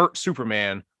to hurt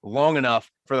Superman long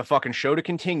enough for the fucking show to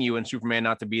continue and Superman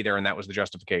not to be there, and that was the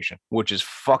justification, which is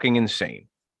fucking insane.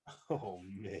 Oh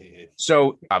man.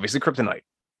 So obviously kryptonite.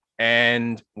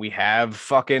 And we have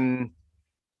fucking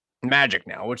magic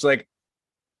now, which like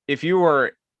if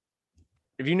you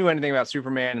knew anything about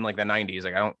Superman in like the 90s,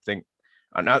 like I don't think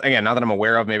not that I'm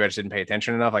aware of, maybe I just didn't pay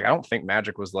attention enough. Like I don't think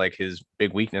magic was like his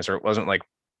big weakness, or it wasn't like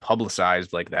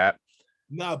publicized like that.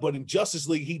 Nah, but in Justice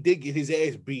League, he did get his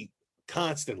ass beat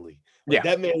constantly. Like,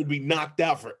 that man would be knocked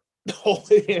out for the whole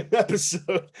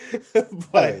episode.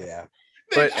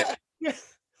 But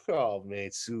oh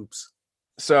man, soups.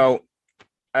 So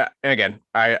again,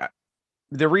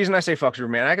 the reason I say fuck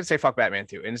Superman, I could say fuck Batman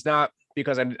too, and it's not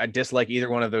because I dislike either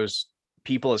one of those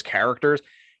people as characters.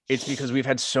 It's because we've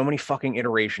had so many fucking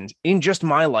iterations in just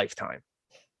my lifetime.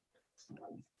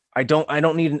 I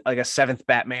don't need like a 7th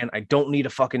Batman. I don't need a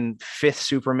fucking 5th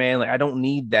Superman. Like I don't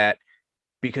need that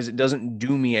because it doesn't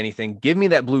do me anything. Give me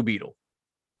that Blue Beetle.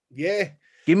 Yeah.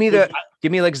 Give me like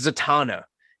Zatanna.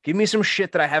 Give me some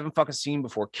shit that I haven't fucking seen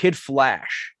before. Kid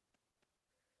Flash.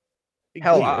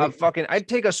 Hell, I'd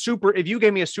take if you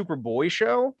gave me a Superboy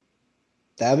show.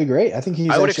 That'd be great. I think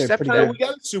I would accept that. We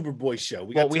got a Superboy show.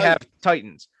 We have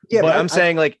Titans. Yeah, but I'm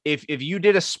saying like if you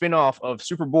did a spinoff of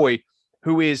Superboy,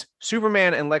 who is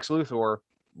Superman and Lex Luthor,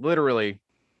 literally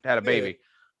had a baby.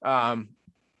 But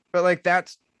like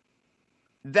that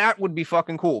would be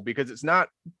fucking cool because it's not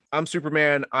I'm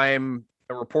Superman, I'm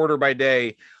a reporter by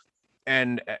day,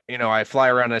 and I fly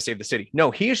around and I save the city.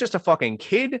 No, he is just a fucking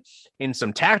kid in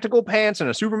some tactical pants and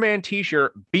a Superman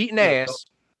t-shirt, beating ass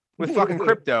with fucking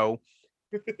crypto.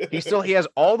 He has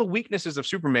all the weaknesses of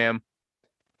Superman,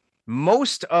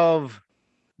 most of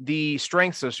the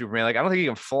strengths of Superman. Like I don't think he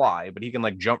can fly, but he can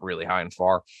like jump really high and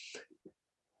far.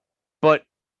 But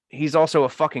he's also a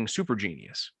fucking super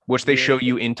genius, which they show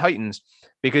you in Titans,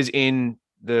 because in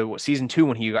the season 2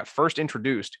 when he got first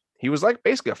introduced, he was like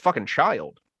basically a fucking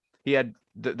child. He had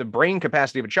the brain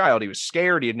capacity of a child. He was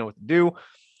scared. He didn't know what to do.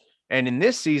 And in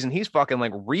this season, he's fucking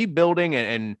like rebuilding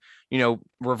and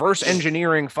reverse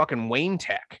engineering fucking Wayne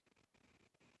Tech.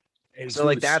 And so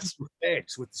like that's with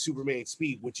the Superman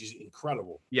speed, which is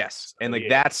incredible. Yes. And like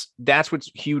that's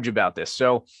what's huge about this.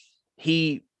 So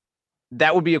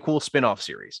that would be a cool spin-off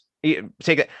series. Give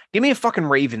me a fucking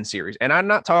Raven series. And I'm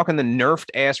not talking the nerfed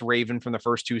ass Raven from the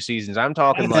first 2 seasons. I'm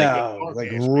talking like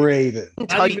Raven.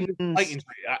 Titans.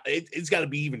 It's got to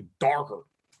be even darker.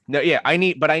 No, yeah, I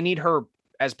need her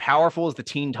as powerful as the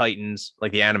Teen Titans,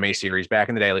 like the anime series back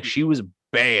in the day. Like she was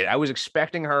bad. I was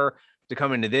expecting her to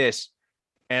come into this,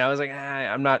 and I was like,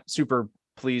 I'm not super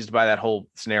pleased by that whole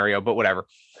scenario, but whatever.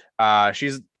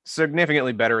 She's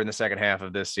significantly better in the second half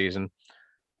of this season,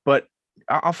 but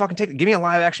I'll fucking take it. Give me a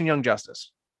live action Young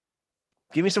Justice.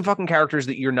 Give me some fucking characters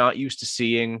that you're not used to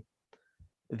seeing.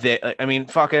 That I mean,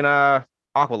 fucking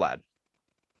Aqualad.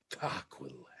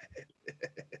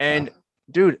 And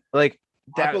dude, like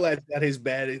Aqualad's got his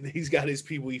bad. He's got his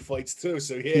people he fights too.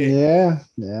 So yeah.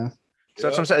 So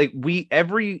that's what I'm saying. Like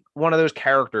every one of those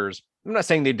characters. I'm not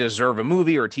saying they deserve a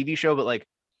movie or a TV show, but like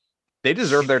they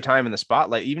deserve their time in the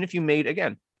spotlight. Even if you made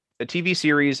again a TV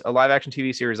series, a live action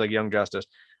TV series like Young Justice.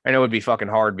 I know it'd be fucking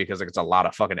hard because like it's a lot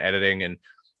of fucking editing and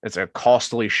it's a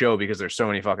costly show because there's so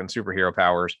many fucking superhero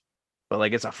powers. But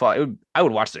like it's I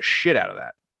would watch the shit out of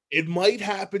that. It might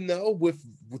happen though with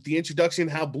the introduction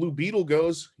how Blue Beetle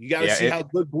goes. You got to see how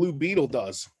good Blue Beetle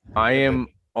does. I am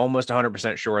almost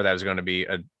 100% sure that is going to be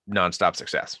a nonstop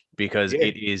success because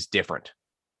it is different.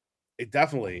 It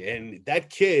definitely, and that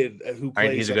kid who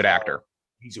plays, he's a good actor.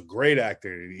 He's a great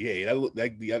actor. Yeah,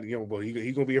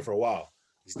 he's gonna be here for a while.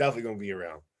 He's definitely gonna be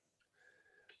around.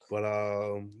 But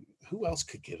Who else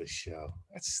could get a show?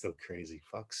 That's still crazy.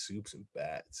 Fuck soups and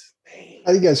bats. Man.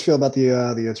 How do you guys feel about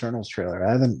the Eternals trailer?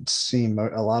 I haven't seen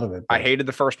a lot of it. I hated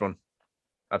the first one.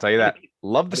 I'll tell you that.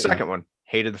 Loved the second one.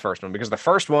 Hated the first one because the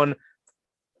first one,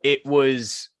 it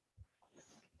was,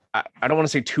 I don't want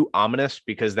to say too ominous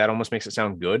because that almost makes it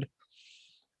sound good.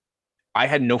 I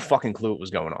had no fucking clue what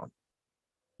was going on.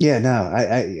 Yeah, no,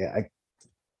 I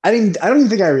don't even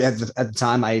think at the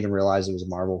time I even realized it was a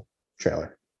Marvel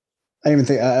trailer. I don't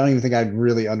even think I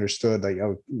really understood like,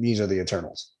 oh, these are the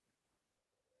Eternals.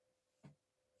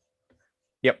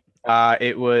 Yep.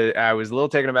 I was a little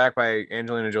taken aback by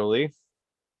Angelina Jolie.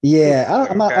 Yeah, I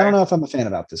don't know if I'm a fan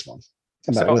about this one.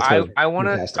 So I want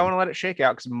to let it shake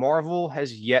out because Marvel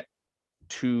has yet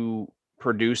to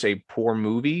produce a poor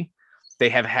movie. They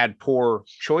have had poor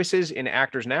choices in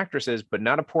actors and actresses, but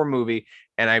not a poor movie.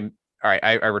 And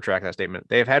I retract that statement.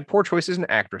 They have had poor choices in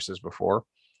actresses before.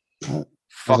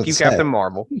 Fuck you, Captain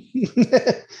Marvel.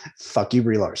 Fuck you,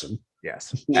 Brie Larson.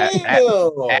 Yes.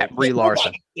 At Brie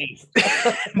Larson.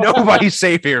 Nobody's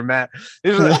safe here, Matt.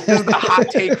 This is the hot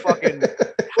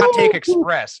take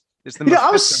express. It's the I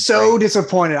was so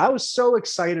disappointed. I was so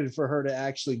excited for her to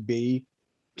actually be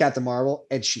Captain Marvel,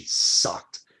 and she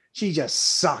sucked. She just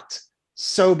sucked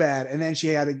so bad. And then she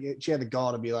had the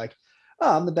gall to be like,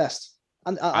 "Oh, I'm the best.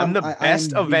 I'm the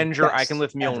best Avenger. I can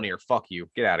lift Mjolnir. Fuck you.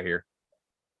 Get out of here."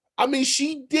 I mean,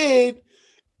 she did,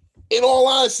 in all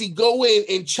honesty, go in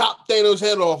and chop Thanos'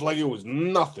 head off like it was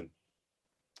nothing.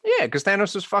 Yeah, because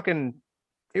Thanos was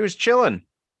he was chilling.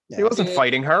 Yeah. He wasn't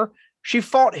fighting her. She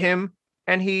fought him,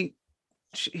 and he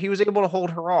was able to hold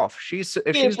her off. She's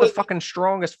the fucking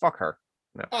strongest, fuck her.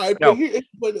 No. All right, no.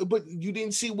 But you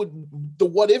didn't see what the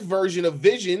what if version of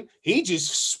Vision. He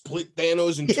just split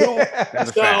Thanos in two.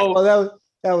 Well,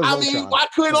 that was I mean, why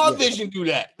couldn't our Vision do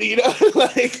that? You know,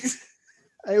 like.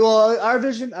 Well, our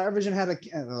vision had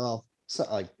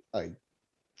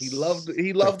he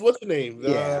loved what's the name?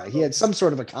 Yeah, he had some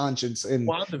sort of a conscience in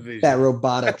that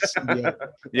robotics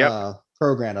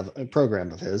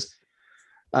program of his.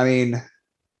 I mean,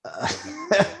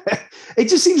 it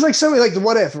just seems like something like the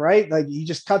what if, right? Like he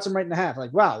just cuts him right in half.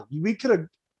 Like, wow, they could have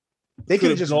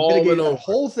just mitigated the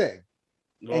whole thing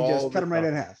and just cut him right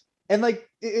in half. And like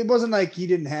it wasn't like he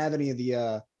didn't have any of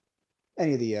the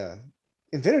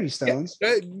Infinity Stones.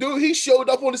 Yeah, dude, he showed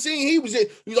up on the scene. He was like,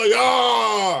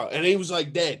 and he was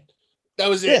like dead. That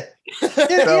was it. Yeah,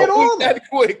 he had all that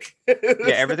quick. Yeah,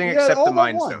 everything except the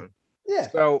Mind Stone. Yeah.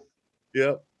 So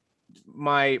yeah.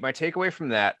 My takeaway from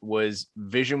that was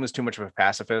Vision was too much of a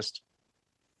pacifist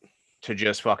to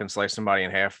just fucking slice somebody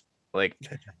in half. Like,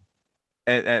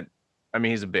 and I mean,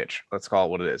 he's a bitch. Let's call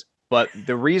it what it is. But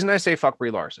the reason I say fuck Brie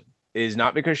Larson is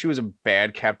not because she was a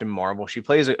bad Captain Marvel. She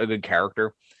plays a good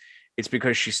character. It's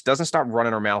because she doesn't stop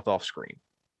running her mouth off screen.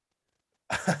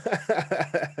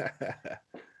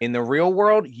 In the real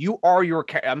world, you are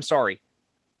I'm sorry.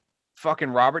 Fucking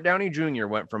Robert Downey Jr.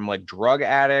 went from like drug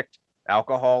addict,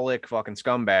 alcoholic, fucking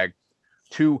scumbag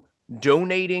to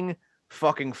donating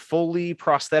fucking fully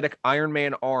prosthetic Iron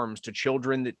Man arms to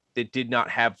children that did not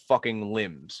have fucking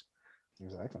limbs.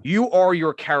 Exactly. You are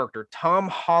your character. Tom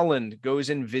Holland goes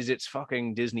and visits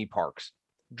fucking Disney parks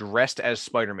dressed as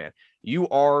Spider-Man. You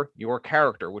are your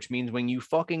character, which means when you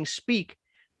fucking speak,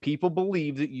 people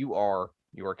believe that you are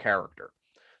your character.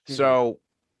 Mm-hmm. So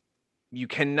you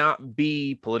cannot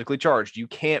be politically charged. You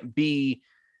can't be,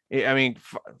 I mean,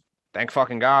 thank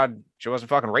fucking God she wasn't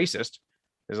fucking racist.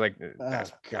 It's like,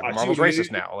 Marvel's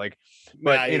racist now. Like,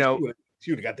 but you know,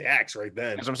 she would have got the axe right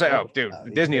then. That's what I'm saying. Oh, dude,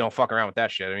 Disney don't fuck around with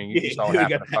that shit. I mean, you saw what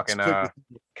happened to fucking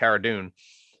Cara Dune.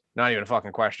 Not even a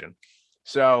fucking question.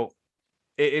 So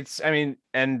it's, I mean,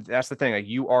 and that's the thing. Like,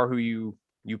 you are who you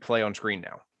play on screen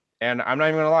now. And I'm not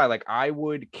even gonna lie. Like, I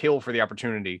would kill for the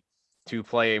opportunity to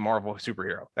play a Marvel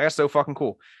superhero. That's so fucking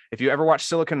cool. If you ever watch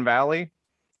Silicon Valley,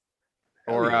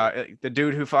 or the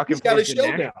dude who fucking he's got a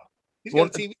show now. He's got a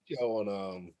TV show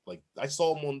on like I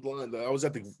saw him online. I was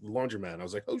at the laundromat. I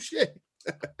was like, oh shit.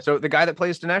 So the guy that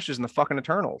plays Dinesh is in the fucking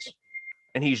Eternals,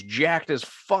 and he's jacked as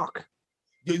fuck.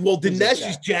 Well, Dinesh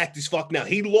is jacked as fuck now.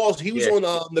 He lost. He was on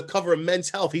the cover of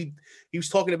Men's Health. He was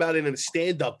talking about it in a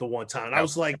stand-up the one time. I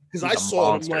was like, because I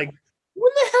saw him like,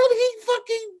 when the hell did he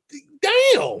fucking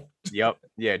down? Yep.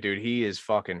 Yeah, dude, he is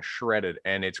fucking shredded,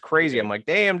 and it's crazy. I'm like,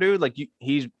 damn, dude. Like, he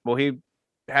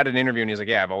had an interview, and he's like,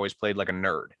 yeah, I've always played like a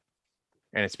nerd,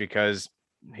 and it's because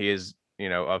he is,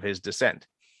 of his descent.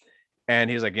 And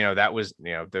he's like, that was,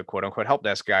 the quote unquote help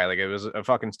desk guy. Like, it was a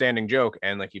fucking standing joke.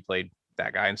 And like, he played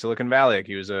that guy in Silicon Valley. Like,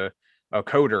 he was a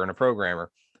coder and a programmer.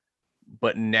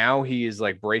 But now he is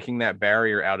like breaking that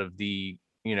barrier out of the,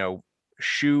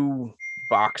 shoe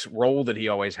box role that he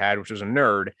always had, which was a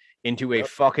nerd. into a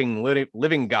fucking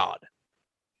living god,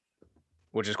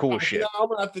 which is cool as shit. I'm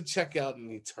gonna have to check out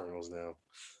the Eternals now.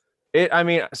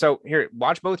 So here,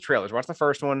 watch both trailers. Watch the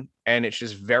first one, and it's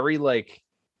just very like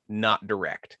not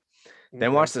direct.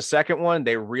 Then watch the second one.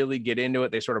 They really get into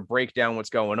it. They sort of break down what's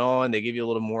going on. They give you a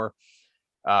little more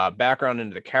background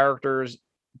into the characters.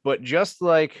 But just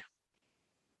like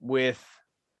with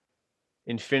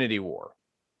Infinity War,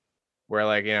 where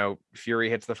like, you know, Fury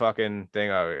hits the fucking thing.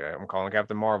 Oh, I'm calling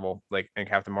Captain Marvel. Like, and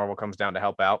Captain Marvel comes down to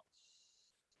help out.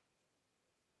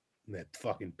 That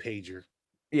fucking pager.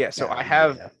 Yeah. So I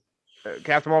have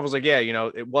Captain Marvel's like, yeah, you know,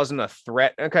 it wasn't a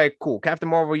threat. Okay, cool. Captain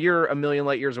Marvel, you're a million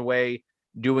light years away,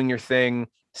 doing your thing,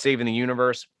 saving the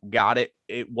universe. Got it.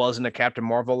 It wasn't a Captain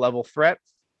Marvel level threat.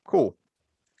 Cool.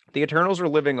 The Eternals are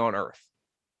living on Earth.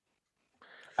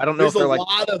 I don't know if they're like,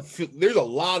 there's a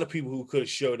lot of people who could have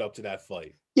showed up to that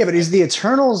fight. Yeah, but is the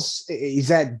Eternals, is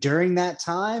that during that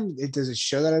time? Does it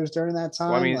show that it was during that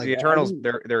time? Well, I mean, like, the Eternals,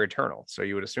 they're eternal, so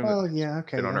you would assume. Oh, yeah,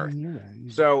 okay. On Earth. You're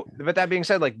right. So, but that being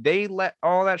said, like they let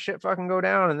all that shit fucking go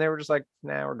down, and they were just like,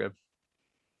 "Nah, we're good."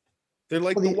 They're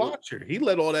like the Watcher. He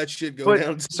let all that shit go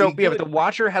down. So yeah, but the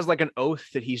Watcher has like an oath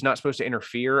that he's not supposed to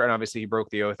interfere, and obviously he broke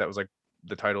the oath. That was like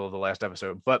the title of the last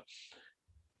episode. But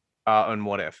on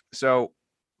What If? So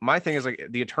my thing is like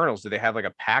the Eternals. Do they have like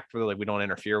a pact where like we don't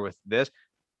interfere with this?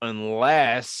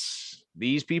 Unless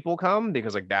these people come,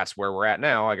 because like that's where we're at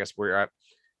now. I guess we're at,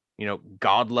 you know,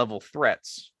 god level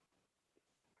threats.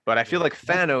 But I feel like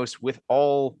Thanos, with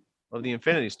all of the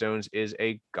Infinity Stones, is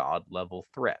a god level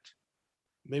threat.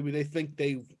 Maybe they think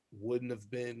they wouldn't have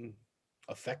been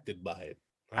affected by it.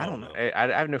 I don't know. I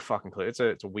have no fucking clue. It's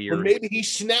a weird. Or maybe he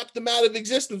snapped them out of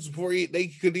existence before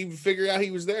they could even figure out he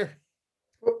was there.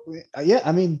 Yeah,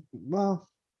 I mean, well.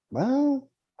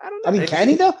 I don't know. I mean, can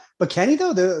he though? But can he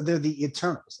though? They're the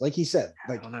Eternals, like he said.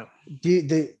 Like, I don't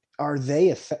know. Are they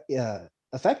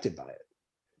affected by it?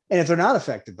 And if they're not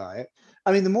affected by it,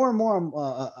 I mean, the more and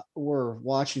more we're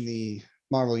watching the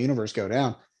Marvel universe go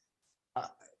down,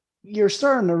 you're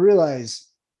starting to realize,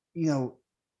 you know,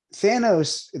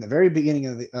 Thanos in the very beginning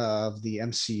of the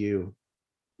MCU,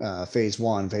 phase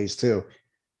 1, phase 2,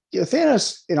 you know,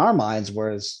 Thanos in our minds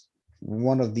was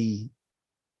one of the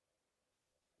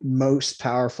most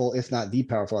powerful, if not the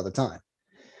powerful at the time.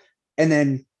 And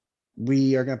then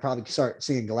we are going to probably start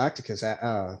seeing Galactus.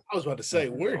 I was about to say,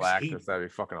 where's Galactus? That'd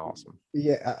be fucking awesome.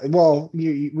 Yeah. Well,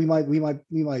 we might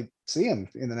see him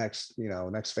in the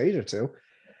next phase or two.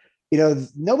 You know,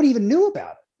 nobody even knew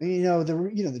about it. You know,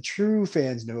 the true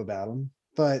fans knew about him,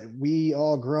 but we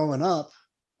all growing up,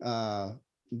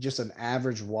 just an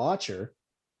average watcher,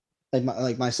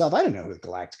 like myself, I didn't know who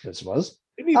Galactus was.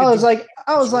 I was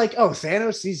like, oh,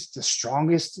 Thanos, he's the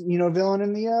strongest, you know, villain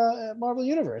in the Marvel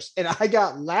universe, and I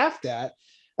got laughed at.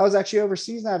 I was actually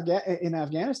overseas in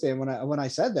Afghanistan when I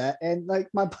said that, and like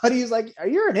my buddy is like,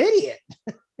 "You're an idiot."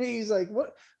 He's like,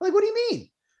 "What? Like, what do you mean?"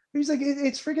 He's like,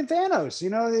 "It's freaking Thanos," you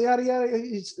know, yada yada.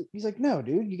 He's like, "No,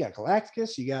 dude, you got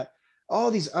Galactus, you got all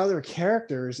these other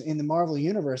characters in the Marvel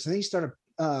universe," and then he started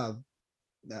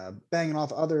banging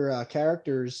off other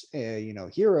characters, you know,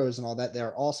 heroes and all that.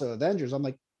 They're also Avengers. I'm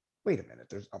like, wait a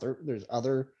minute. There's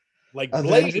other like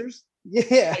Avengers. Blade.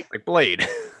 Yeah, like Blade.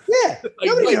 Yeah,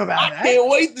 nobody knew about that. I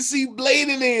can't wait to see Blade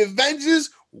in the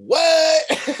Avengers. What?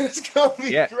 It's gonna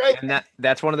be great. And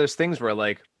that's one of those things where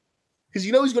like, because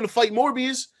you know he's gonna fight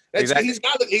Morbius. Exactly.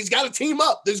 He's got to team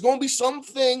up. There's gonna be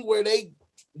something where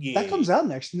that comes out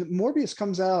next. Morbius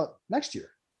comes out next year.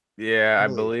 Yeah, I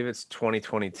believe it's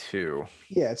 2022.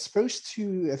 Yeah, it's supposed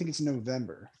to. I think it's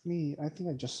November. I think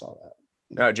I just saw that.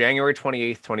 No, January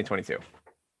 28th, 2022.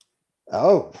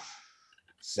 Oh,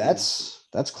 that's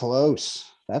close.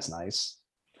 That's nice.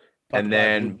 And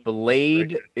then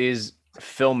Blade is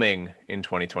filming in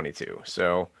 2022.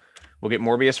 So we'll get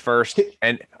Morbius first.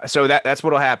 And so that's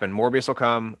what'll happen. Morbius will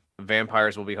come,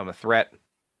 vampires will become a threat.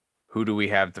 Who do we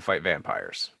have to fight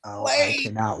vampires? Oh, I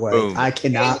cannot wait. Boom. I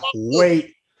cannot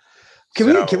wait.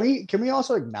 Can we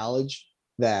also acknowledge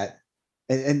that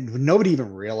and nobody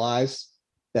even realized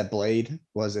that Blade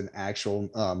was an actual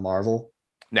Marvel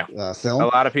film? A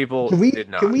lot of people did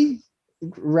not. Can we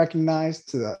recognize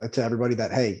to everybody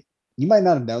that, hey, you might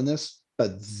not have known this,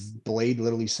 but Blade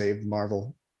literally saved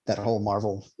Marvel, that whole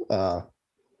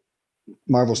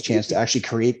Marvel's chance to actually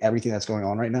create everything that's going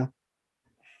on right now.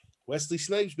 Wesley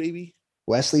Snipes, baby.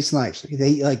 Wesley Snipes.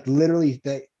 They like literally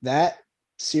that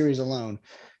series alone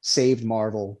saved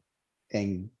Marvel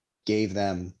and gave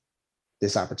them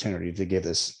this opportunity to give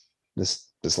this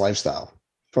lifestyle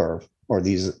or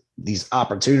these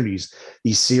opportunities,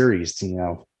 these series, you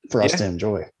know, for us to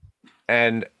enjoy.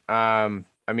 And I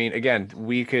mean, again,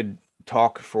 we could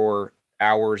talk for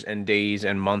hours and days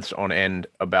and months on end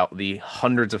about the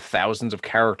hundreds of thousands of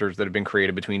characters that have been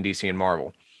created between DC and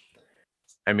Marvel.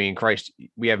 I mean, Christ,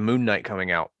 we have Moon Knight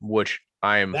coming out, which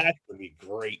I am That would be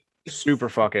great. super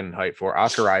fucking hyped for.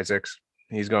 Oscar Isaacs,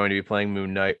 he's going to be playing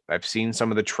Moon Knight. I've seen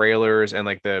some of the trailers and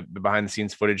like the behind the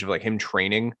scenes footage of like him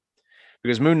training,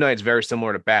 because Moon Knight's very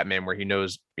similar to Batman, where he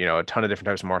knows, you know, a ton of different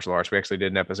types of martial arts. We actually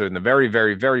did an episode in the very,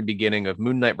 very, very beginning of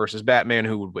Moon Knight versus Batman,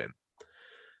 who would win.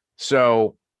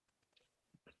 So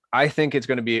I think it's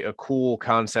going to be a cool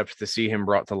concept to see him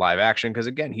brought to live action, because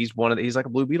again, he's like a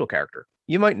Blue Beetle character.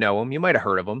 You might know him, you might have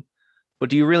heard of him, but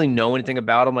do you really know anything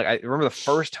about him? Like, I remember the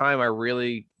first time I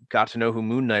really got to know who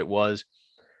Moon Knight was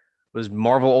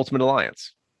Marvel Ultimate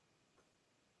Alliance.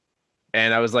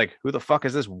 And I was like, who the fuck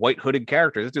is this white hooded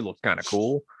character? This dude looks kind of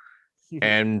cool.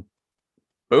 And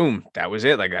boom, that was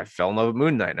it. Like, I fell in love with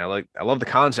Moon Knight, and I love the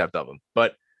concept of him,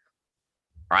 but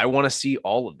I want to see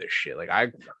all of this shit. Like,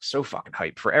 I'm so fucking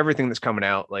hyped for everything that's coming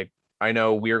out. Like, I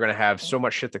know we are going to have so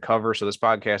much shit to cover, so this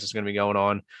podcast is going to be going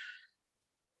on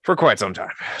for quite some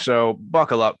time. So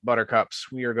buckle up,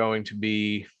 Buttercups. We are going to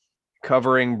be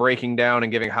covering, breaking down,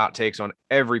 and giving hot takes on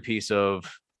every piece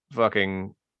of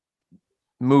fucking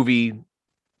movie,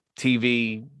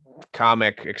 TV,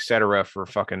 comic, etc. for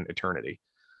fucking eternity.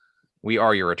 We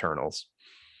are your Eternals.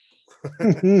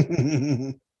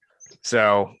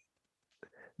 So,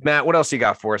 Matt, what else you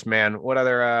got for us, man? What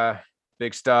other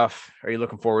big stuff are you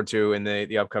looking forward to in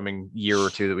the upcoming year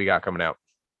or two that we got coming out?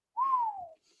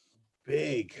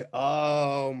 Big. It's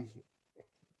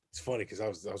funny because I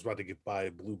was about to buy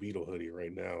a Blue Beetle hoodie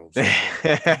right now. So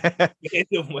in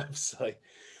the website,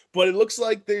 but it looks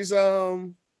like there's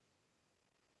it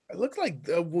looks like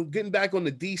getting back on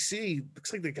the DC.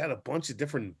 Looks like they got a bunch of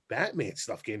different Batman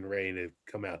stuff getting ready to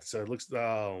come out. So it looks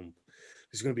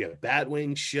there's going to be a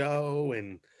Batwing show,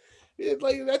 and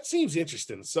like that seems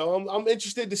interesting. So I'm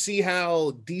interested to see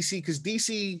how DC, because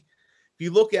DC, if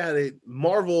you look at it,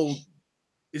 Marvel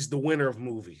is the winner of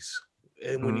movies,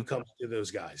 and when you come to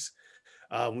those guys,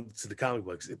 to the comic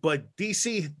books, but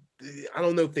DC, I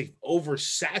don't know if they've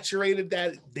oversaturated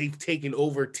that. They've taken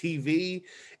over TV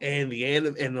and the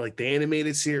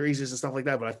animated series and stuff like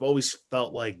that. But I've always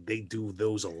felt like they do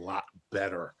those a lot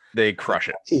better. They crush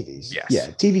it. TVs, yes, yeah,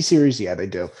 TV series, yeah, they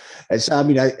do. And so, I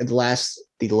mean, the last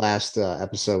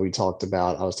episode we talked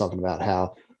about, I was talking about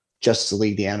how Justice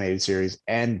League, the animated series,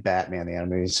 and Batman, the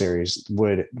animated series,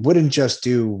 wouldn't just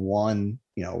do one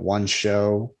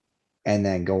show and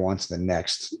then go on to the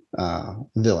next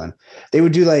villain. They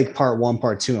would do like part 1,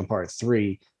 part 2, and part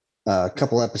 3, a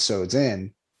couple episodes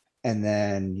in, and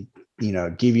then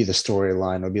give you the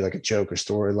storyline. It'll be like a Joker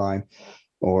storyline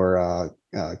or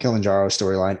Kilimanjaro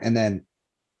storyline, and then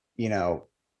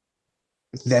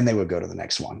then they would go to the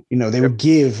next one. They would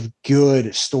give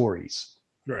good stories.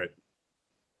 Right.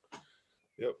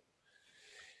 Yep.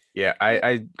 Yeah,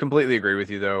 I completely agree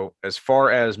with you, though. As far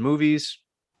as movies,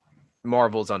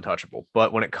 Marvel's untouchable.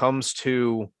 But when it comes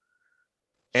to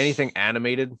anything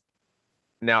animated,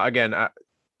 now, again,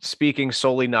 speaking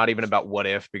solely not even about What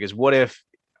If, because What If,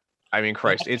 I mean,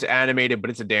 Christ, it's animated, but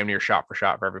it's a damn near shot for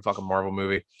shot for every fucking Marvel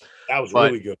movie. That was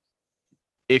really good.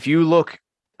 If you look,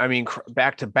 I mean,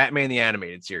 back to Batman the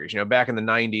Animated Series, back in the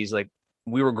 90s, like,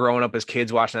 we were growing up as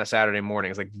kids watching that Saturday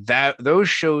mornings. Like, those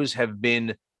shows have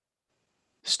been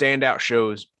standout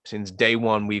shows since day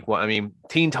one, week one. I mean,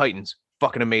 Teen Titans,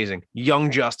 fucking amazing.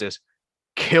 Young Justice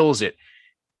kills it.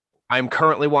 I'm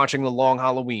currently watching The Long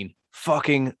Halloween.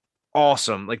 Fucking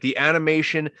awesome. Like, the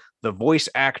animation, the voice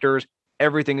actors,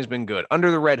 everything has been good. Under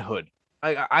the Red Hood,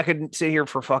 I could sit here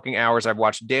for fucking hours. I've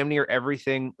watched damn near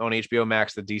everything on HBO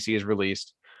Max that DC has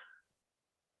released.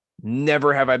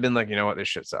 Never have I been like, you know what, this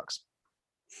shit sucks.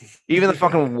 Even the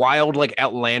fucking wild, like,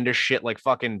 outlandish shit, like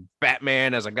fucking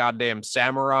Batman as a goddamn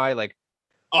samurai, like,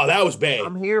 oh, that was bad.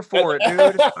 I'm here for it,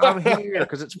 dude. I'm here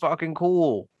because it's fucking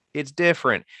cool. It's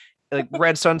different. Like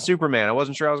Red Sun Superman, I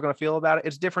wasn't sure I was going to feel about it.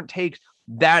 It's different takes.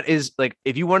 That is, like,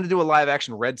 if you wanted to do a live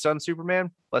action Red Sun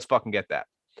Superman, let's fucking get that.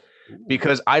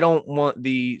 Because I don't want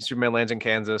the Superman lands in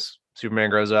Kansas. Superman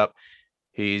grows up.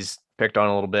 He's picked on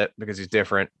a little bit because he's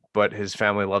different, but his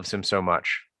family loves him so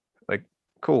much. Like,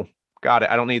 cool. Got it.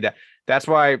 I don't need that. That's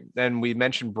why, and we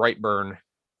mentioned Brightburn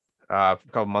a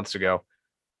couple months ago.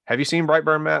 Have you seen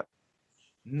Brightburn, Matt?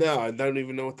 No, I don't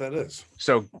even know what that is.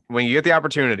 So when you get the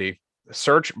opportunity,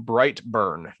 search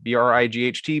Brightburn,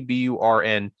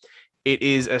 BRIGHTBURN. It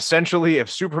is essentially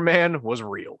if Superman was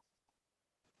real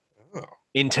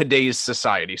in today's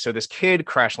society. So this kid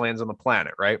crash lands on the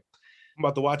planet, right? I'm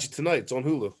about to watch it tonight. It's on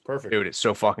Hulu. Perfect. Dude, it's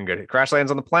so fucking good. He crash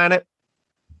lands on the planet.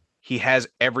 He has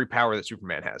every power that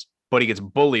Superman has, but he gets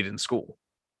bullied in school.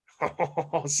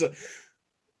 So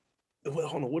Well,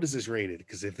 hold on, what is this rated?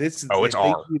 Because if this, Oh, it's if they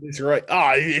R. do this right,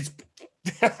 it's.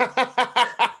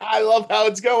 I love how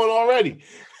it's going already.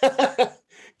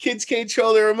 Kids can't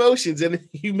show their emotions, and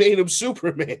you made him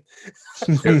Superman.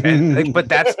 And like, but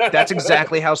that's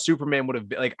exactly how Superman would have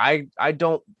been. Like, I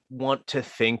don't want to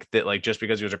think that like just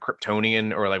because he was a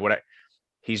Kryptonian or like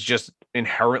he's just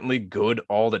inherently good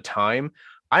all the time.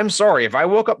 I'm sorry if I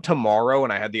woke up tomorrow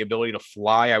and I had the ability to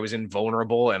fly, I was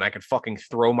invulnerable, and I could fucking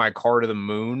throw my car to the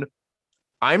moon.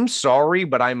 I'm sorry,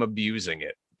 but I'm abusing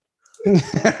it. You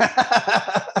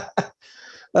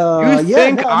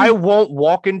think no, I won't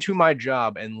walk into my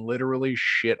job and literally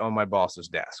shit on my boss's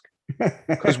desk?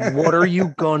 Because what are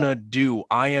you gonna do?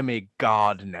 I am a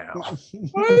god now.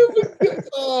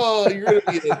 Oh, you're gonna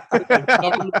be in a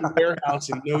government warehouse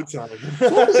in no time.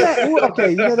 What was that?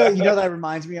 Okay, that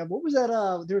reminds me of what was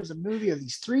that? There was a movie of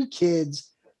these three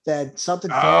kids that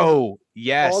something falls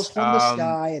yes, from the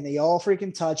sky, and they all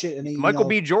freaking touch it, and they, Michael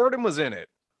B. Jordan was in it.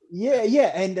 Yeah,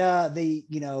 and the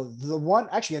one,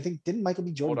 actually, I think, didn't Michael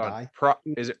B. Jordan die?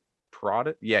 Is it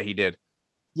Prod? Yeah, he did.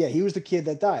 Yeah, he was the kid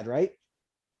that died, right?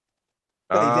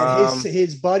 That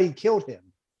his buddy killed him.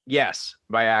 Yes,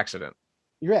 by accident.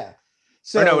 Yeah.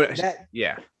 So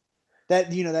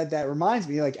that reminds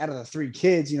me, like, out of the three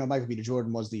kids, Michael B.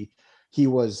 Jordan was the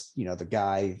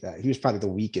guy that he was probably the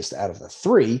weakest out of the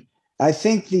three. I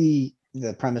think the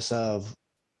premise of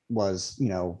was,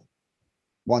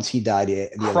 once he died, the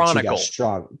other two got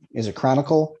strong. Is it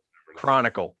Chronicle?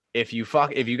 Chronicle. If you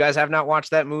guys have not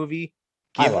watched that movie,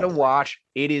 give it a watch.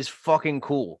 It is fucking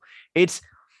cool. It's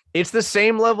the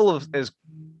same level as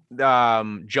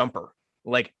Jumper.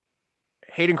 Like,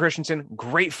 Hayden Christensen,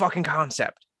 great fucking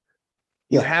concept.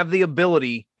 You have the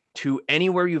ability to,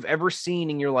 anywhere you've ever seen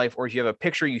in your life, or if you have a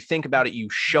picture, you think about it, you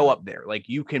show up there. Like,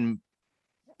 you can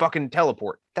fucking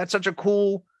teleport. That's such a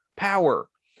cool power.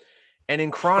 And in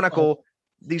Chronicle,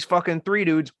 these fucking three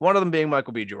dudes, one of them being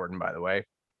Michael B. Jordan, by the way,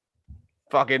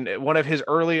 fucking one of his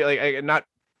early, like, not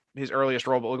his earliest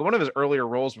role, but like one of his earlier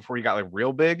roles before he got like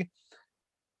real big.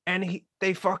 And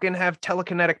they fucking have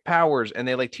telekinetic powers, and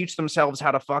they like teach themselves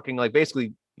how to fucking like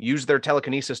basically use their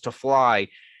telekinesis to fly.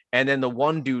 And then the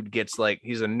one dude gets like,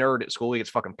 he's a nerd at school. He gets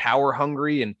fucking power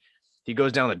hungry, and he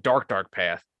goes down the dark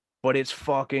path, but it's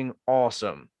fucking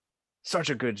awesome. Such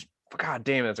a good, God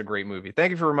damn, that's a great movie.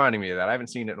 Thank you for reminding me of that. I haven't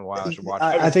seen it in a while. I should watch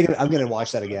it. I think I'm going to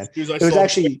watch that again. It was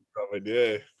actually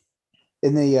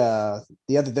in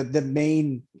the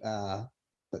main,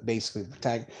 basically the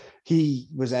tag. He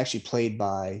was actually played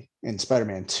by in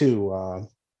Spider-Man 2.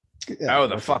 He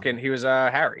was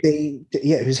Harry.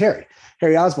 It was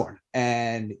Harry Osborn.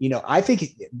 And I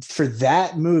think for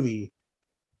that movie,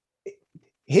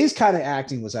 his kind of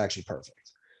acting was actually perfect.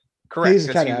 Correct.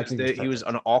 He was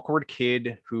an awkward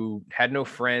kid who had no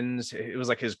friends. It was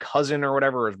like his cousin or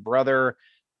whatever, his brother,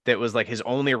 that was like his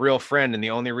only real friend. And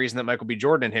the only reason that Michael B.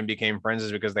 Jordan and him became friends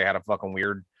is because they had a fucking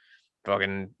weird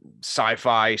fucking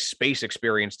sci-fi space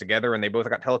experience together, and they both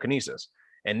got telekinesis.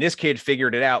 And this kid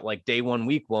figured it out like day one,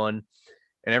 week one,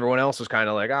 and everyone else was kind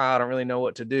of like, I don't really know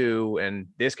what to do. And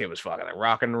this kid was fucking like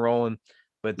rocking and rolling.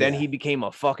 But then he became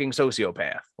a fucking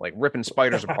sociopath, like ripping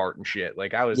spiders apart and shit.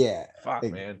 Like, I was,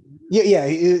 man. Yeah.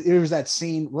 It was that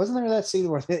scene. Wasn't there that scene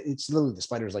where it's literally the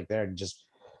spiders like there and just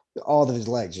all of his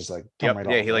legs just like come right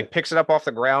off. He like picks it up off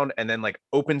the ground and then like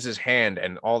opens his hand,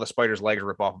 and all the spider's legs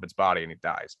rip off of its body, and he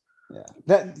dies.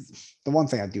 Yeah, the one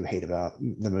thing I do hate about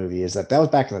the movie is that was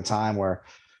back in the time where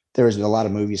there was a lot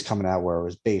of movies coming out where it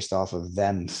was based off of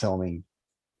them filming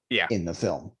in the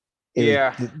film.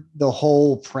 The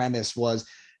whole premise was,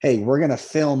 hey, we're going to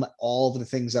film all the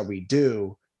things that we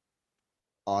do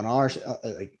on our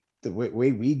like the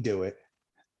way we do it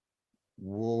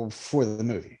for the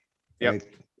movie. Yep.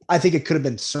 I think it could have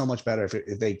been so much better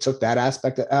if they took that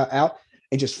aspect out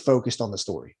and just focused on the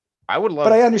story. I would love,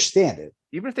 but I understand it.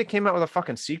 Even if they came out with a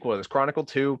fucking sequel of this Chronicle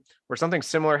 2, where something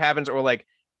similar happens, or like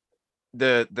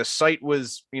the site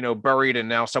was, buried and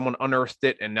now someone unearthed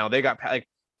it and now they got like,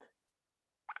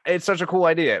 it's such a cool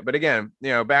idea. But again,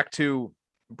 back to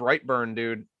Brightburn,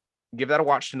 dude, give that a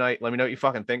watch tonight. Let me know what you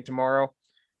fucking think tomorrow.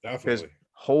 Definitely.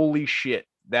 Holy shit,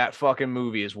 that fucking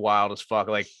movie is wild as fuck.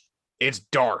 Like, it's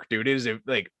dark, dude. It is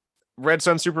like Red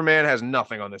Sun Superman has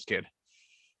nothing on this kid.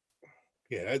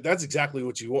 Yeah, that's exactly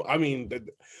what you want. I mean,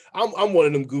 I'm one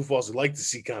of them goofballs that like to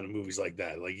see kind of movies like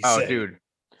that. Like you said, dude.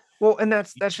 Well, and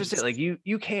that's just it. Like,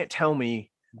 you can't tell me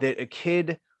that a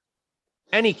kid,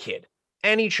 any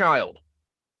child,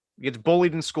 gets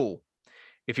bullied in school.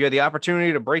 If you had the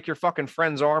opportunity to break your fucking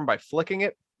friend's arm by flicking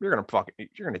it, you're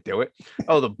gonna do it.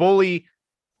 Oh, the bully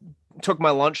took my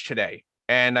lunch today,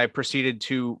 and I proceeded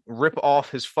to rip off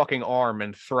his fucking arm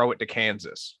and throw it to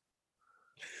Kansas.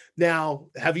 Now,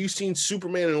 have you seen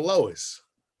Superman and Lois?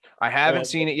 I haven't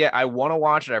seen it yet. I want to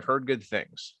watch it. I've heard good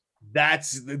things.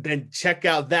 Then check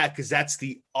out that, because that's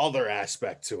the other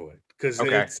aspect to it. Because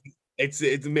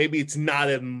it's maybe it's not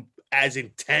as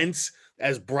intense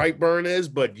as Brightburn is,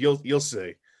 but you'll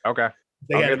see. Okay,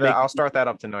 I'll start that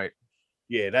up tonight.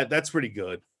 Yeah, that's pretty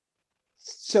good.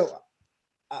 So,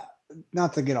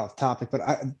 not to get off topic, but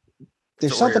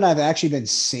there's something I've actually been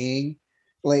seeing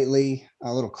lately,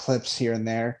 little clips here and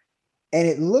there, and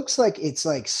it looks like it's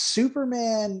like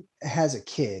Superman has a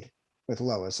kid with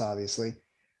Lois, obviously,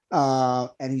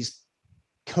 and he's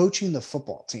coaching the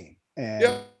football team.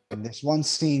 And this one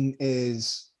scene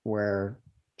is where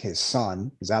his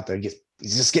son is out there, he's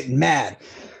just getting mad,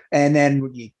 and then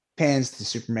he pans to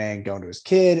Superman going to his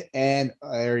kid, and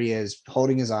there he is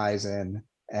holding his eyes in,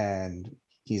 and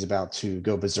he's about to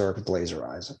go berserk with laser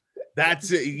eyes.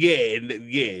 That's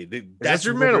it. That's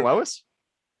Superman and Lois.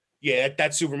 Yeah,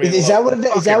 that's Superman. Is that what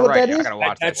that is? I gotta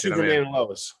watch that's Superman and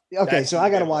Lois. Okay, so I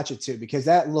gotta watch it too, because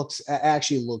that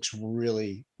actually looks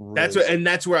really.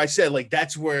 That's where I said, like,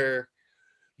 that's where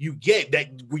you get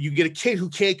a kid who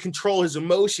can't control his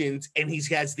emotions, and he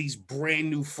has these brand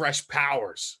new fresh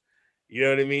powers. You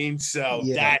know what I mean? So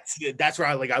that's where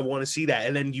I want to see that.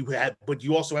 And then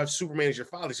you also have Superman as your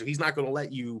father, so he's not going to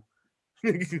let you.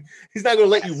 He's not going to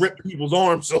let you rip people's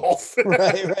arms off.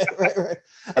 right.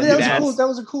 I mean, that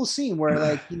was a cool scene where,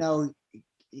 like, you know,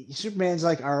 Superman's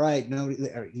like, all right, no,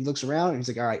 he looks around and he's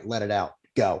like, all right, let it out,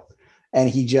 go, and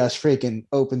he just freaking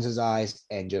opens his eyes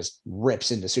and just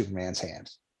rips into Superman's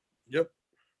hands. Yep.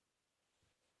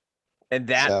 And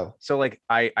that, so like,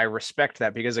 I respect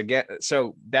that, because again,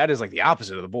 so that is like the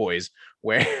opposite of The Boys,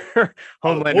 where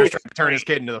Homelander's trying to turn his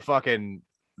kid into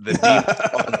the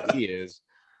deep he is.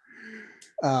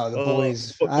 Oh, The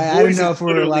Boys. I don't know if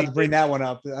we were allowed to bring that one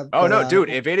up. No, dude,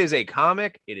 if it is a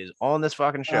comic, it is on this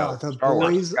fucking show. The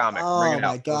Boys comic. Oh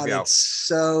my God, it's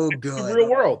so good. It's real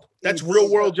world. That's real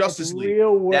world Justice League.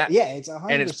 It's 100%.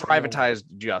 And it's privatized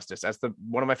justice. That's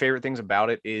one of my favorite things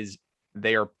about it is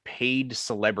they are paid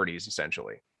celebrities,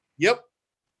 essentially. Yep.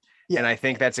 Yeah. And I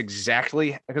think that's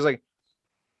exactly, because like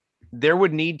there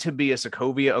would need to be a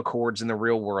Sokovia Accords in the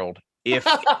real world if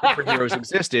superheroes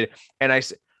existed. And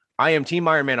I am Team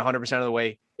Iron Man 100% of the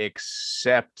way,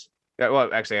 except that.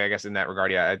 Well, actually, I guess in that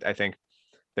regard, yeah, I think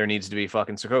there needs to be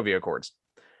fucking Sokovia Accords,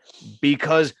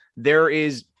 because there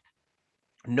is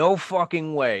no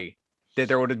fucking way that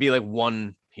there would be like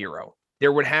one hero.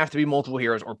 There would have to be multiple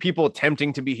heroes or people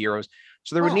attempting to be heroes.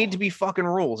 So there would need to be fucking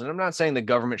rules. And I'm not saying the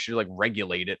government should like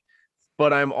regulate it,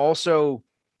 but I'm also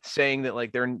saying that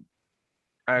like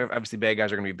obviously bad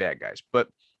guys are going to be bad guys, but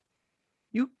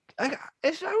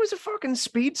if I was a fucking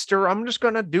speedster, I'm just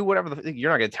going to do whatever.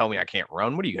 You're not going to tell me I can't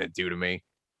run. What are you going to do to me?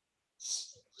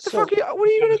 What are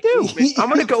you going to do? I'm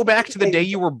going to go back to the day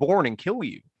you were born and kill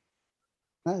you.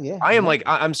 Oh, yeah. I am like,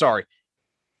 I'm sorry.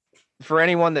 For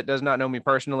anyone that does not know me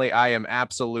personally, I am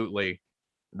absolutely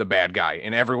the bad guy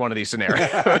in every one of these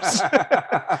scenarios.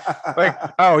 Like,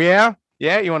 oh, yeah?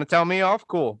 Yeah, you want to tell me off?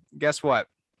 Cool. Guess what?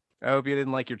 I hope you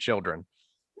didn't like your children.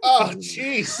 Oh,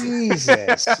 Jesus.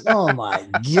 Oh, my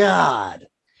God.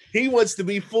 He wants to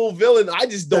be full villain. I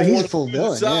just don't want full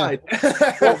villain. Side.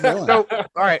 Yeah. So, all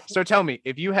right. So tell me,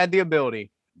 if you had the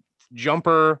ability,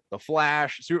 Jumper, the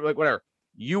Flash, like whatever,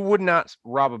 you would not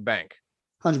rob a bank.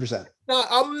 100%. No,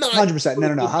 I'm not. 100%.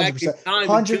 No. 100%.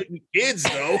 100 kids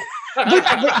though.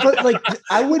 but like,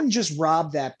 I wouldn't just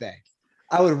rob that bank.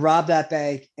 I would rob that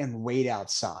bank and wait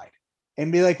outside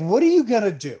and be like, "What are you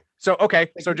gonna do?" So okay,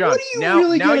 so John, now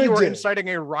you are inciting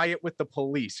a riot with the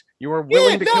police. You are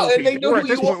willing to kill people. You are at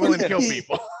this point willing to kill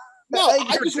people. No,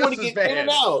 I just want to get in and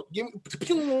out.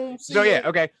 So yeah,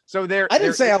 okay. So I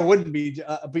didn't say I wouldn't be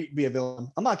a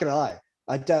villain. I'm not gonna lie.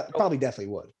 I probably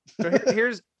definitely would. So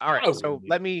here's all right. So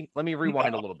let me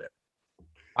rewind a little bit.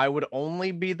 I would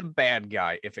only be the bad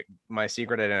guy if my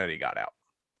secret identity got out.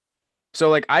 So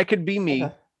like I could be me,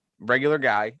 regular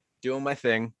guy, doing my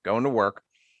thing, going to work.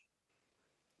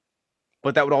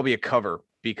 But that would all be a cover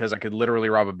because I could literally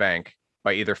rob a bank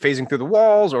by either phasing through the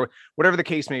walls or whatever the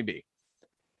case may be.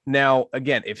 Now,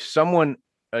 again, if someone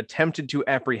attempted to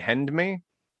apprehend me,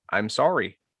 I'm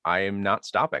sorry. I am not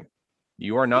stopping.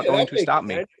 You are not going to stop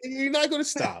me. You're not going to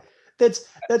stop. That's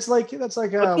like when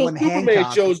Superman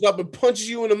Hancock shows up and punches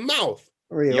you in the mouth.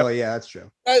 Really? Yep. Oh yeah, that's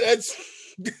true. That's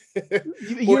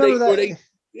you remember that?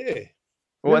 Yeah.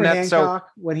 Well, and that's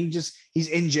Hancock when he's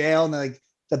in jail and like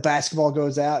the basketball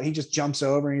goes out, he just jumps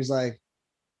over and he's like,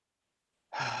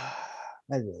 I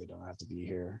really don't have to be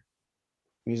here.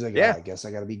 He's like, I guess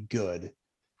I got to be good.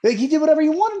 Like he did whatever he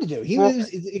wanted to do. He was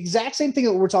the exact same thing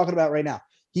that we're talking about right now.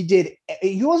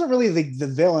 He wasn't really the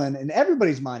villain in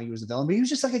everybody's mind. He was the villain, but he was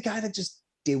just like a guy that just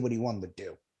did what he wanted to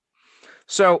do.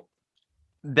 So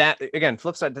that again,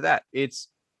 flip side to that,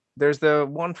 there's the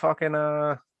one fucking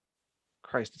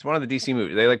Christ, it's one of the DC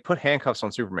movies. They like put handcuffs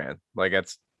on Superman. Like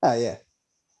it's oh yeah.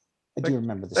 I do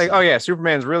remember this. Like, oh yeah,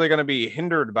 Superman's really gonna be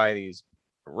hindered by these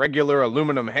regular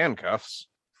aluminum handcuffs.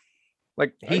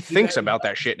 Like he thinks about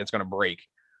that shit and it's gonna break.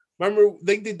 Remember,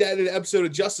 they did that in an episode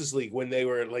of Justice League when they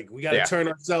were like, "We got to turn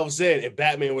ourselves in," and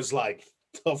Batman was like,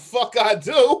 "The fuck I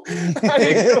do?"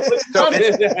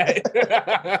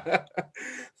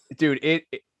 Dude, it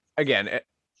again,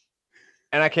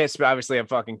 and I can't. Obviously, I'm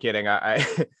fucking kidding. I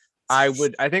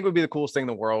think it would be the coolest thing in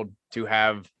the world to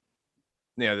have,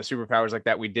 the superpowers like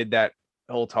that. We did that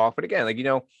whole talk, but again, like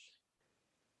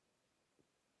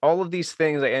all of these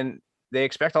things, and they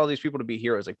expect all these people to be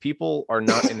heroes. Like people are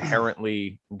not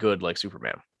inherently good like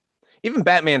Superman. Even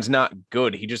Batman's not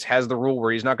good. He just has the rule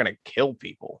where he's not going to kill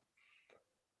people.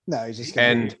 No, he's just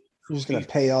going to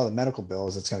pay all the medical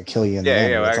bills. That's going to kill you in the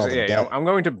end. I'm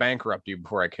going to bankrupt you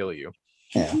before I kill you.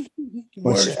 Yeah,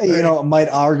 which might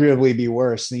arguably be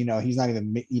worse. He's not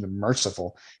even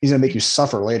merciful. He's going to make you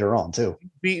suffer later on too.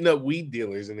 Beating up weed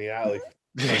dealers in the alley.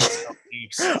 Hold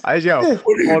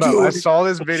up. I saw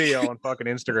this video on fucking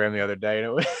Instagram the other day,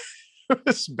 and it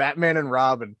was Batman and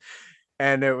Robin,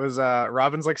 and it was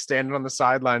Robin's like standing on the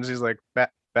sidelines. He's like,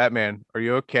 Batman, are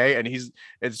you okay? And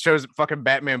it shows fucking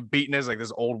Batman beating as like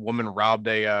this old woman robbed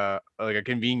a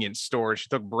convenience store. She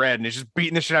took bread and he's just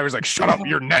beating the shit out of her. He's like, shut up,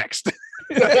 you're next.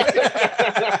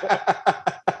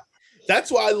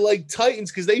 That's why I like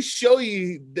Titans, because they show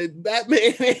you that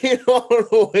Batman ain't all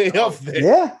the way up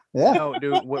there. Yeah. No,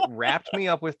 dude, what wrapped me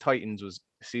up with Titans was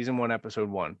season 1, episode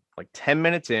 1. Like 10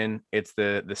 minutes in, it's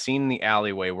the scene in the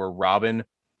alleyway where Robin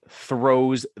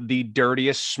throws the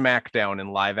dirtiest smackdown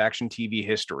in live action TV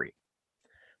history.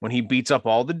 When he beats up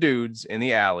all the dudes in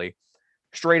the alley,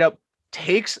 straight up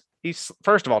takes the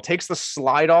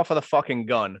slide off of the fucking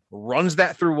gun, runs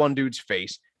that through one dude's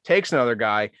face, takes another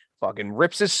guy, fucking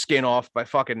rips his skin off by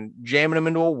fucking jamming him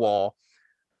into a wall.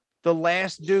 The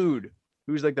last dude,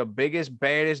 who's like the biggest,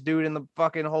 baddest dude in the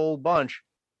fucking whole bunch,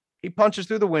 he punches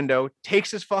through the window, takes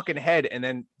his fucking head, and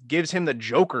then gives him the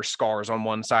Joker scars on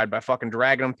one side by fucking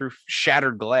dragging him through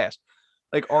shattered glass.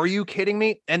 Like, are you kidding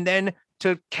me? And then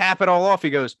to cap it all off,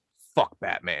 he goes, fuck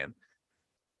Batman.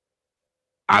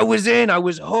 I was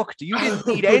hooked. You didn't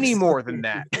need any more than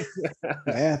that.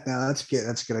 Yeah, no, that's good.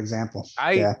 That's a good example.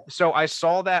 So I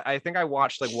saw that. I think I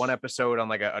watched like one episode on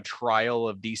like a trial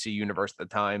of DC Universe at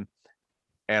the time.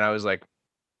 And I was like,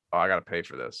 oh, I got to pay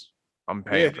for this. I'm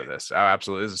paying for this. Oh,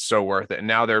 absolutely. This is so worth it. And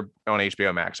now they're on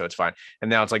HBO Max, so it's fine. And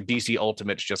now it's like DC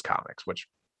Ultimate's just comics, which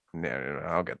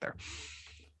I'll get there.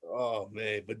 Oh,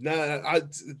 man. But now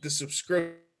the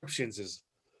subscriptions is.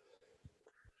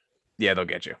 Yeah, they'll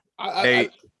get you.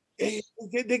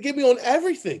 They get me on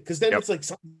everything, because then it's like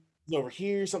something's over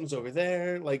here, something's over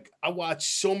there. Like I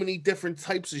watch so many different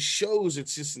types of shows,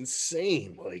 it's just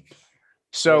insane. Like,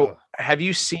 so have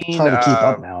you seen? It's hard to keep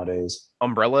up nowadays.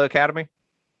 Umbrella Academy.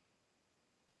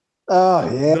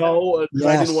 Oh yeah. No,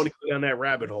 I didn't want to go down that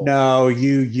rabbit hole. No,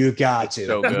 you got to.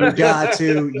 So good.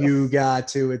 You got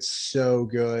to. It's so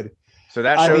good. So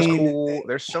that show's cool.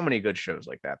 There's so many good shows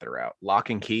like that are out.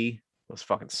 Lock and Key was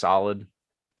fucking solid.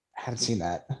 I haven't seen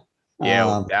that.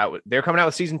 Yeah, they're coming out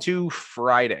with season 2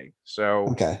 Friday. So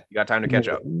okay, you got time to catch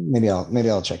up. Maybe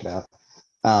I'll check it out.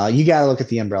 You gotta look at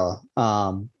the Umbrella.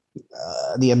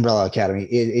 The Umbrella Academy.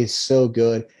 It is so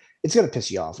good. It's gonna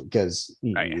piss you off because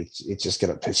it's just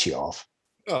gonna piss you off.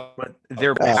 But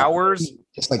their powers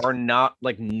are not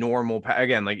like normal.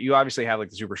 Again, like you obviously have like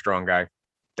the super strong guy.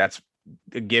 That's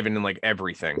a given in like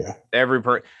everything. Yeah.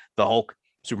 The Hulk,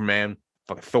 Superman,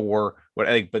 fucking Thor.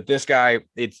 But this guy,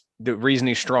 it's the reason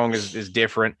he's strong is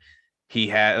different. He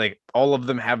had like all of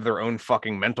them have their own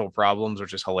fucking mental problems,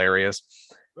 which is hilarious.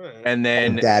 And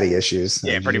then daddy issues.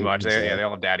 Yeah, pretty much. They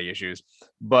all have daddy issues.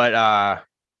 But like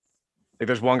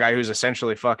there's one guy who's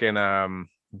essentially fucking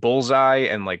Bullseye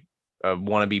and like a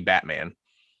wannabe Batman.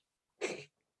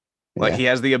 Like he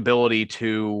has the ability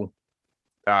to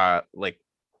like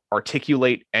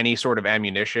articulate any sort of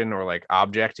ammunition or like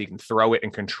object. He can throw it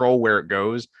and control where it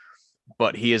goes,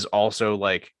 but he is also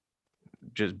like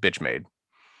just bitch made.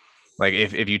 Like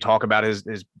if you talk about his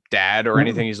dad or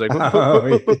anything, he's like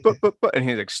and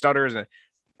he like stutters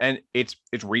and it's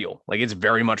real. Like it's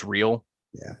very much real.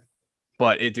 Yeah.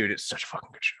 But it's such a fucking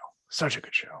good show. Such a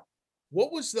good show.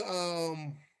 What was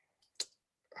the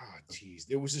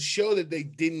there was a show that they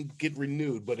didn't get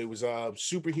renewed, but it was a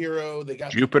superhero. They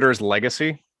got Jupiter's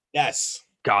Legacy. Yes.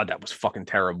 God, that was fucking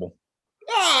terrible.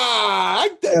 I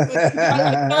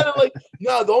kind of like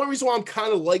no. The only reason why I'm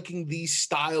kind of liking these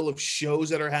style of shows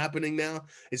that are happening now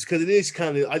is because it is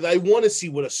kind of I want to see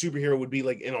what a superhero would be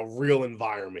like in a real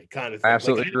environment, kind of thing. I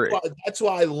absolutely agree. That's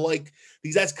why I like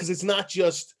these. That's because it's not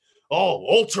just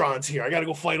Ultron's here. I got to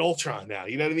go fight Ultron now.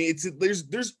 You know what I mean?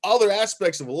 There's other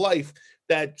aspects of life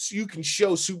that you can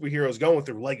show superheroes going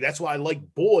through. Like that's why I like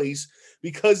Boys,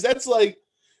 because that's like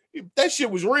that shit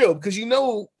was real, because you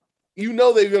know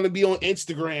they're going to be on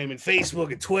Instagram and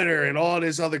Facebook and Twitter and all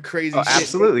this other crazy shit.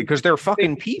 Absolutely, because they're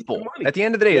fucking people. At the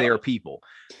end of the day, they are people.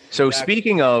 So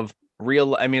speaking of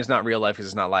real, I mean, it's not real life because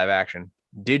it's not live action.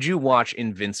 Did you watch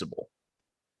Invincible?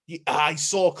 Yeah, I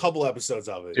saw a couple episodes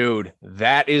of it. Dude,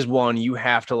 that is one you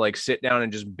have to like sit down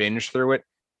and just binge through it.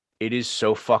 It is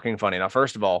so fucking funny. Now,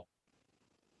 first of all,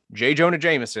 J. Jonah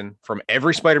Jameson from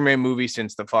every Spider-Man movie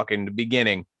since the fucking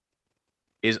beginning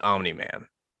is Omni-Man.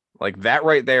 Like that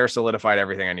right there solidified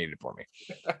everything I needed for me.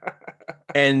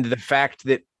 And the fact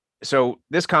that, so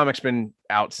this comic's been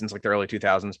out since like the early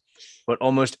 2000s, but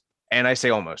almost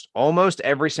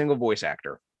every single voice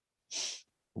actor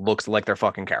looks like their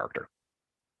fucking character.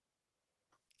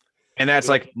 And that's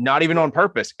like not even on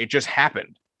purpose. It just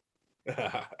happened.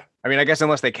 I mean, I guess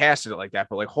unless they casted it like that,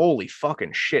 but like, holy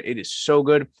fucking shit. It is so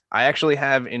good. I actually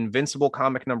have Invincible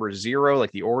comic number 0,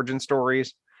 like the origin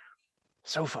stories.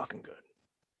 So fucking good.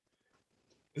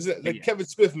 Is it like Kevin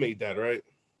Smith made that, right?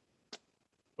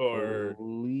 Or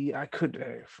I could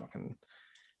fucking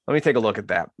let me take a look at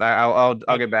that.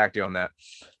 I'll get back to you on that.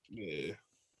 Yeah.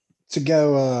 To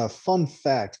go fun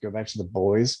fact, go back to the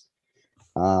Boys.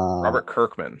 Robert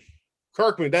Kirkman.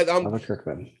 Robert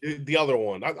Kirkman. The other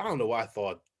one. I don't know why I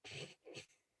thought.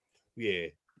 Yeah.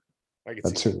 I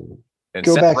can see. And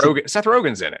Seth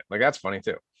Rogen's in it. Like that's funny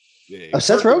too. Yeah.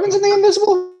 Seth Rogen's in the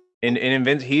Invisible?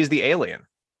 He's the alien.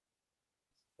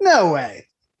 No way.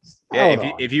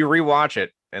 Yeah, if you rewatch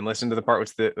it and listen to the part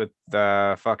with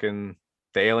the fucking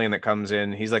the alien that comes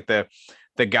in, he's like the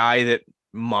guy that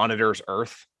monitors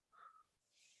Earth.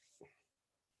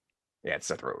 Yeah, it's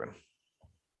Seth Rogen.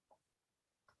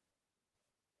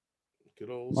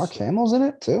 Good old Mark Hamill's in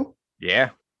it too.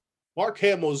 Yeah, Mark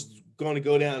Hamill's going to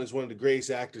go down as one of the greatest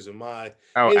actors in my.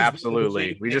 Oh,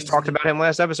 absolutely. We just talked about him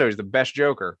last episode. He's the best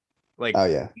Joker. Like, oh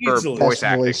yeah, voice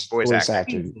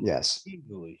acting. Yes,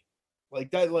 easily.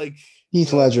 Like that. Like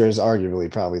Heath Ledger is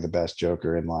arguably probably the best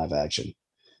Joker in live action.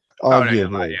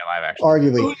 Arguably, live action.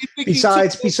 Arguably,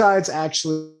 besides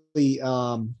actually,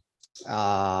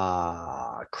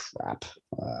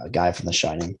 guy from The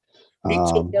Shining. He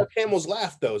took Mark Hamill's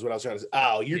laugh, though, is what I was trying to say.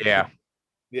 Oh,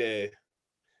 yeah.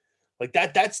 Like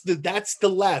that's the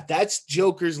laugh. That's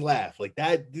Joker's laugh. Like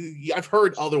that. I've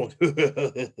heard other ones.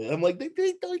 I'm like,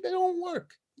 they don't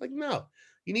work. Like, no,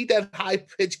 you need that high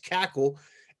pitched cackle.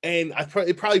 And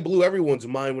it probably blew everyone's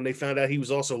mind when they found out he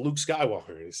was also Luke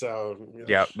Skywalker. So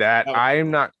I'm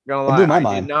not gonna lie.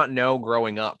 I did not know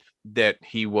growing up that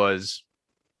he was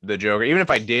the Joker. Even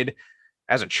if I did,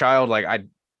 as a child, like I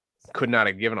could not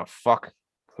have given a fuck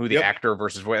who the actor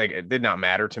versus voice. Like it did not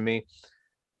matter to me,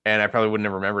 and I probably wouldn't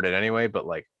have remembered it anyway. But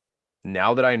like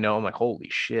now that I know, I'm like, holy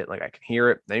shit! Like I can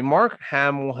hear it. And Mark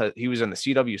Hamill, he was in the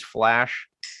CW's Flash.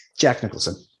 Jack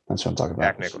Nicholson. That's what I'm talking about.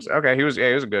 Jack Nicholson. Okay, he was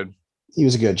a good. He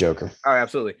was a good Joker. Oh,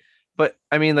 absolutely. But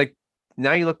I mean, like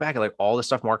now you look back at like all the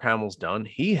stuff Mark Hamill's done.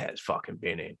 He has fucking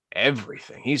been in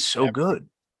everything. He's so good.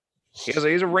 He's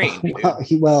a range.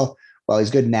 Well,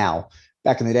 he's good now.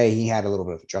 Back in the day, he had a little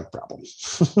bit of a drug problem.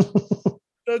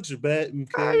 Drugs are bad.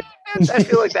 I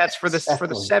feel like that's for the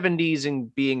 70s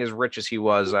and being as rich as he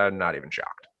was. I'm not even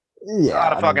shocked. Yeah, a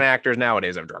lot of fucking actors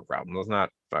nowadays have drug problems. It's not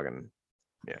fucking.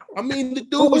 Yeah, I mean, the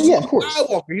dude was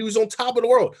Skywalker. He was on top of the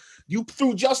world. You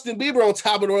threw Justin Bieber on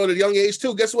top of the world at a young age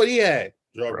too. Guess what he had?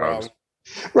 Drug problems.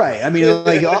 Right. I mean,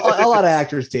 like a lot of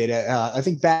actors did. I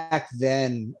think back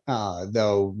then,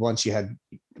 though, once you had,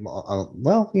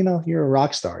 you're a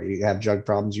rock star. You have drug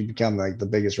problems. You become like the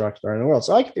biggest rock star in the world.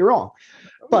 So I could be wrong,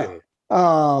 but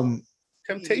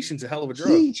Temptation's a hell of a drug.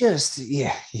 He just,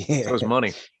 yeah. It was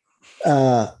money.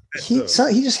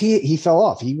 He fell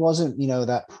off. He wasn't,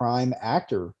 that prime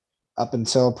actor up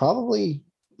until probably,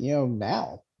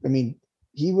 now. I mean,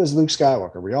 he was Luke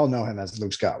Skywalker. We all know him as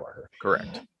Luke Skywalker.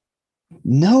 Correct.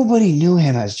 Nobody knew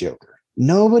him as Joker.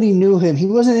 Nobody knew him. He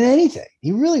wasn't in anything.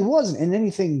 He really wasn't in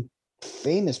anything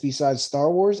famous besides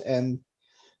Star Wars and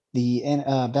the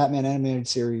Batman animated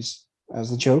series as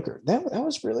the Joker. That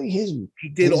was really his. He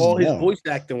did all his voice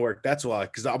acting work. That's why,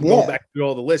 because I'm going back through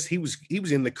all the lists. He was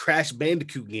in the Crash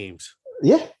Bandicoot games.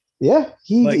 Yeah.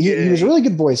 He was a really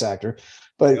good voice actor,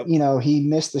 but he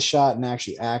missed the shot in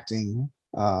actually acting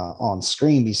on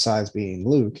screen besides being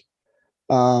Luke.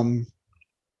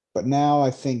 But now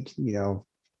I think,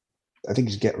 I think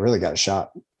he's really got a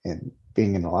shot in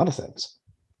being in a lot of things.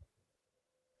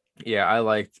 Yeah,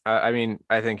 I mean,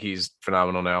 I think he's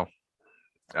phenomenal now.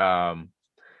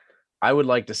 I would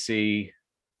like to see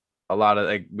a lot of,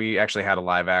 like, we actually had a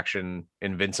live action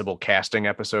Invincible casting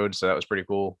episode, so that was pretty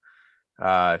cool.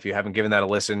 If you haven't given that a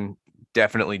listen,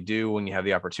 definitely do when you have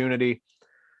the opportunity.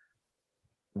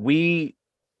 We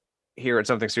here at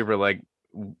Something Super, like,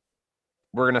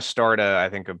 we're gonna start I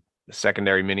think a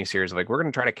secondary mini series. Like, we're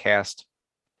gonna try to cast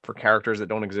for characters that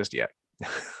don't exist yet,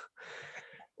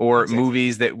 or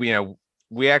movies that we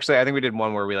actually, I think we did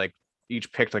one where we like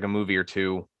each picked like a movie or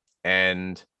two,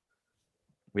 and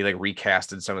we like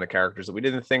recasted some of the characters that we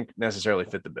didn't think necessarily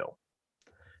fit the bill.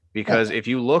 Because if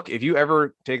you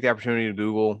ever take the opportunity to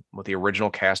Google what the original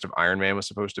cast of Iron Man was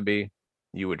supposed to be,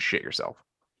 you would shit yourself.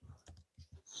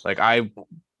 Like,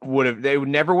 they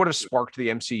never would have sparked the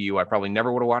MCU. I probably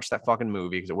never would have watched that fucking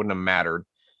movie because it wouldn't have mattered.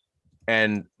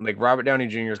 And like, Robert Downey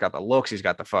Jr.'s got the looks, he's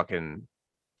got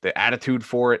the attitude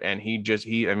for it, and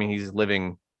he's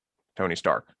living Tony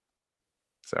Stark.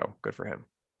 So good for him.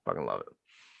 Fucking love it.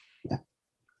 Yeah.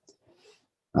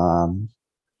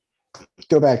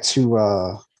 Go back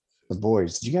to the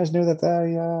Boys. Did you guys know that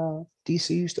DC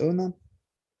used to own them?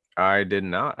 I did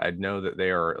not. I know that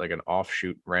they are like an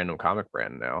offshoot random comic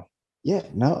brand now. Yeah,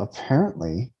 no,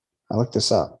 apparently I looked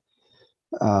this up.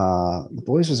 The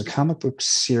Boys was a comic book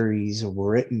series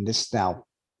written. This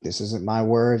isn't my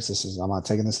words. I'm not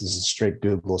taking this. This is a straight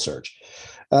Google search.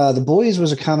 The Boys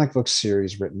was a comic book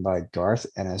series written by Garth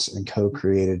Ennis and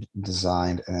co-created,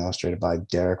 designed, and illustrated by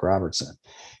Derek Robertson.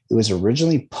 It was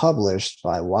originally published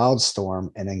by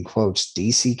Wildstorm and in quotes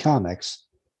DC Comics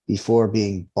before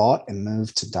being bought and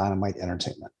moved to Dynamite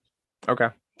Entertainment. Okay.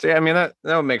 So yeah, I mean, that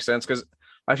would make sense, because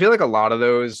I feel like a lot of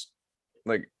those,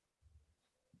 like,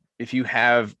 if you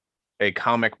have a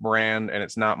comic brand and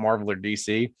it's not Marvel or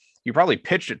DC, you probably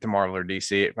pitched it to Marvel or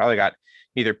DC. It probably got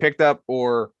either picked up,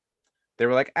 or they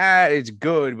were like, it's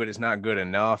good, but it's not good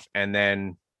enough. And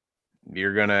then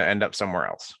you're going to end up somewhere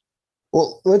else.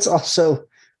 Well, let's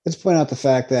point out the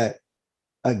fact that,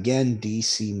 again,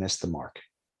 DC missed the mark.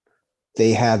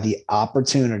 They had the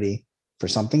opportunity for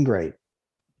something great,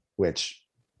 which,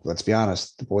 let's be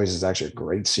honest, The Boys is actually a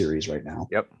great series right now.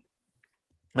 Yep.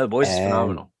 The Boys is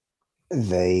phenomenal.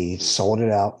 They sold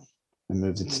it out and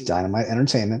moved it to Dynamite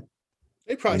Entertainment.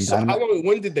 They probably sold.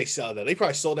 When did they sell that? They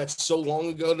probably sold that so long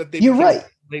ago that they. You're right.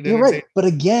 But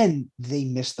again, they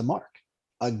missed the mark.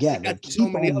 Again, they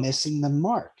keep on missing the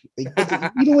mark.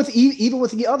 Even with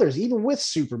the others, even with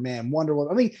Superman, Wonder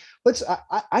Woman. I mean,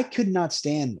 I could not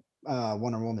stand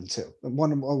Wonder Woman 2.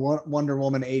 Wonder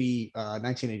Woman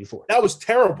 1984. That was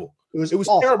terrible. It was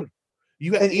awful. terrible.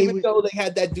 Though they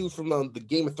had that dude from the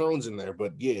Game of Thrones in there,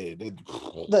 but yeah,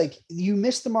 like, you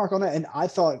missed the mark on that. And I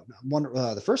thought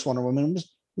the first Wonder Woman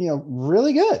was,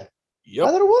 really good. Yep.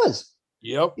 I thought it was.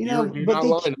 Yep. You're not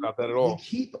lying about that at all. They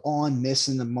keep on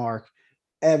missing the mark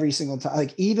every single time.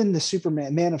 Like, even the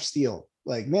Superman, Man of Steel.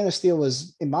 Like, Man of Steel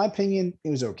was, in my opinion, it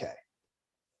was okay.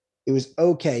 It was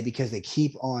okay because they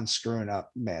keep on screwing up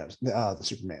the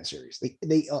Superman series.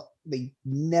 They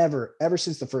never, ever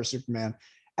since the first Superman.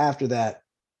 After that,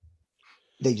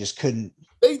 they just couldn't.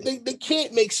 They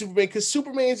can't make Superman, because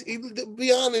Superman's, to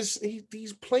be honest,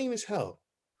 he's plain as hell.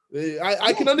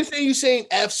 I can understand you saying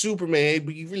F Superman,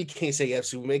 but you really can't say F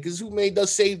Superman, because Superman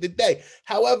does save the day.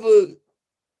 However,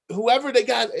 whoever they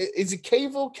got, is it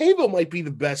Cavill? Cavill might be the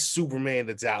best Superman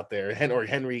that's out there. Henry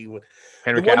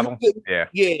Cavill. Yeah,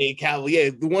 Cavill.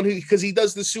 Yeah, the one who, because he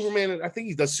does the Superman. I think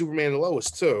he does Superman and Lois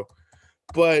too.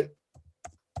 But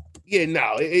yeah,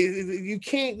 no, you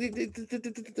can't.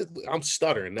 I'm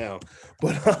stuttering now,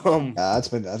 but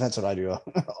that's what I do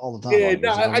all the time. Yeah,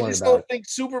 no, I just don't think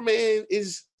Superman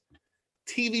is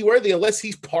TV worthy unless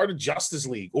he's part of Justice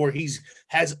League or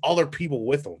has other people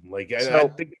with him. Like, I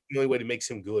think that's the only way to make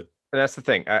him good. And that's the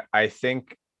thing. I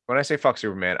think when I say fuck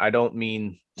Superman, I don't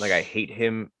mean like I hate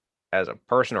him as a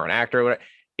person or an actor or whatever.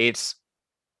 It's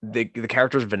the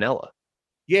character's vanilla.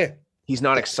 Yeah, he's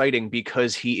not exciting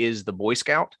because he is the Boy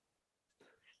Scout.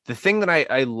 The thing that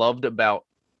I loved about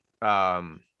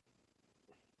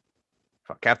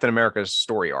Captain America's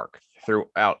story arc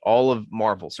throughout all of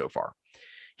Marvel so far,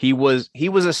 he was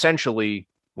essentially,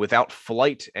 without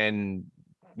flight and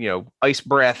ice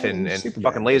breath and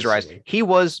fucking laser eyes, he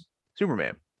was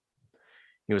Superman.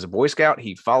 He was a Boy Scout.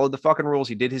 He followed the fucking rules.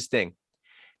 He did his thing.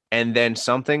 And then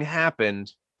something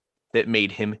happened that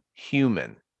made him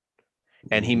human,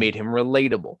 and he made him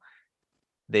relatable.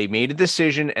 They made a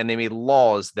decision and they made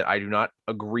laws that I do not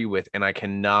agree with and I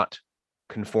cannot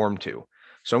conform to.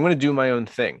 So I'm going to do my own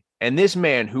thing. And this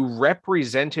man who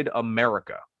represented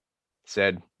America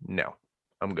said, no,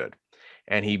 I'm good.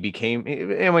 And he became,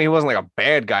 I mean, he wasn't like a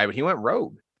bad guy, but he went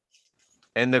rogue.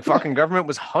 And the fucking government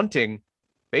was hunting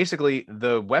basically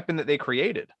the weapon that they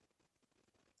created.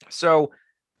 So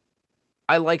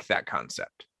I like that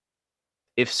concept.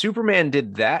 If Superman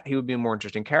did that, he would be a more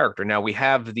interesting character. Now we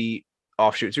have the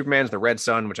offshoot Superman's the Red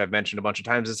Sun, which I've mentioned a bunch of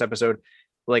times this episode.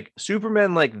 Like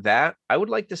Superman like that, I would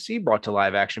like to see brought to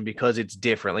live action because it's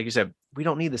different. Like you said, we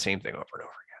don't need the same thing over and over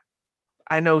again.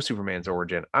 I know Superman's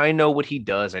origin. I know what he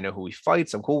does. I know who he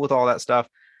fights. I'm cool with all that stuff.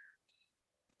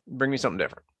 Bring me something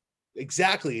different.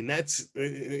 Exactly. And that's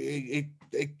it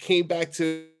came back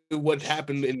to what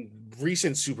happened in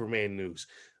recent Superman news.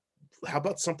 How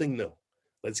about something new?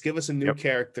 Let's give us a new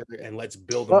character and let's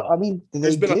build them up. I mean,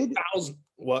 there's been 1,000.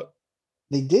 What?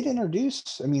 They did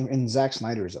introduce, I mean, in Zack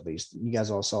Snyder's at least. You guys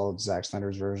all saw Zack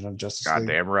Snyder's version of Justice League.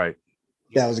 Goddamn right.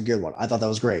 That was a good one. I thought that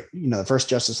was great. You know, the first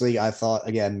Justice League, I thought,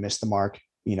 again, missed the mark.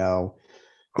 You know,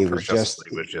 it was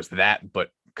just that,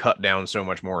 but cut down so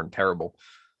much more and terrible.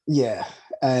 Yeah.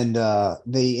 And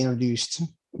they introduced,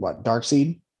 what,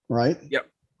 Darkseid, right? Yep.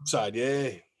 Side,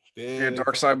 yeah.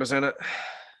 Darkseid was in it.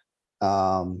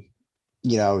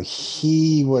 You know,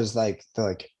 he was like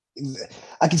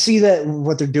I can see that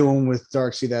what they're doing with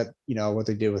Darkseid, that, you know, what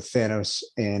they did with Thanos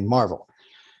and Marvel.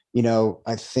 You know,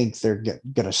 I think they're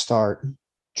going to start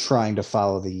trying to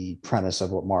follow the premise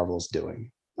of what Marvel's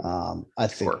doing. I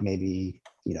think maybe,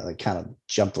 you know, they kind of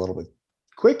jumped a little bit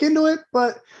quick into it,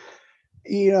 but,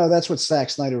 you know, that's what Zack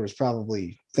Snyder was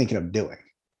probably thinking of doing.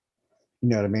 You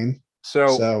know what I mean?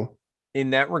 So in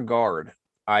that regard,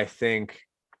 I think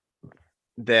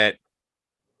that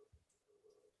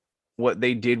what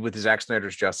they did with Zack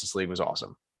Snyder's Justice League was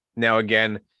awesome. Now,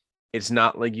 again, it's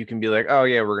not like you can be like, oh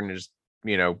yeah, we're going to just,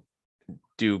 you know,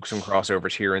 do some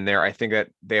crossovers here and there. I think that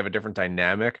they have a different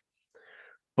dynamic,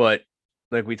 but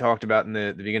like we talked about in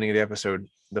the beginning of the episode,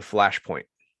 the Flashpoint,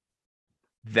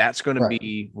 that's going to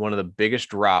be one of the biggest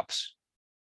drops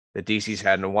that DC's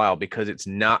had in a while, because it's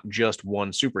not just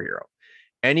one superhero.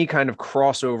 Any kind of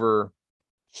crossover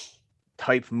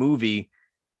type movie,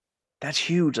 that's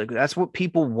huge. Like that's what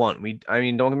people want. I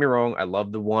mean, don't get me wrong. I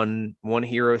love the one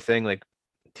hero thing, like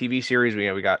TV series.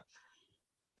 We got,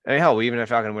 I mean, hell, we even have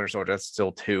Falcon and Winter Soldier. That's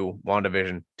still 2.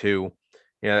 WandaVision 2.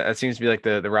 Yeah, that seems to be like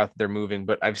the route that they're moving.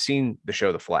 But I've seen the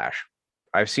show The Flash.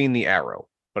 I've seen The Arrow.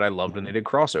 But I loved when they did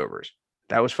crossovers.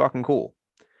 That was fucking cool.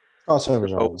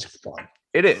 Crossovers are always fun.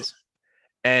 It is.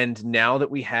 And now that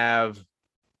we have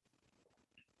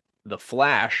The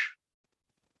Flash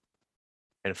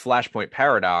and Flashpoint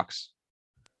Paradox,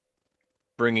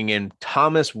 bringing in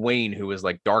Thomas Wayne, who is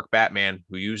like Dark Batman,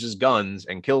 who uses guns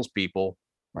and kills people.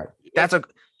 Right.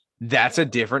 That's a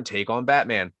different take on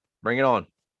Batman. Bring it on.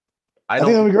 I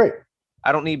think that'd be great.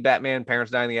 I don't need Batman,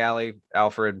 parents die in the alley,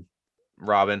 Alfred,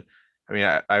 Robin. I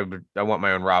mean, I want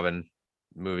my own Robin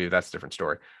movie. That's a different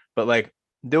story. But like,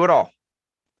 do it all.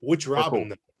 Which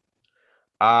Robin?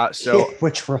 Cool. So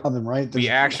which Robin? Right? We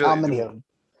actually. How many of them?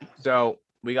 So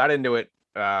we got into it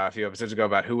a few episodes ago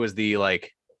about who was the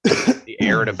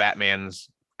heir to Batman's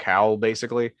cowl,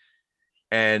 basically.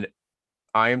 And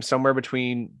I am somewhere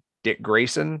between Dick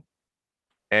Grayson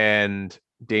and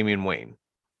Damian Wayne.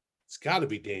 It's got to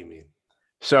be Damian.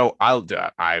 So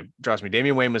I trust me,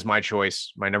 Damian Wayne was my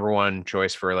choice, my number one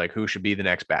choice for like who should be the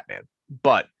next Batman.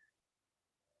 But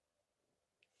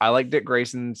I like Dick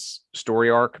Grayson's story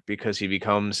arc because he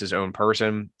becomes his own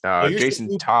person.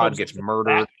 Jason Todd gets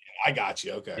murdered. I got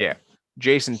you. Okay. Yeah.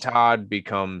 Jason Todd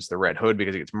becomes the Red Hood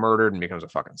because he gets murdered and becomes a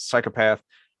fucking psychopath.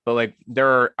 But like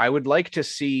I would like to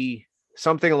see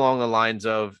something along the lines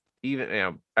of, even, you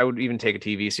know, I would even take a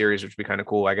TV series, which would be kind of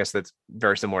cool. I guess that's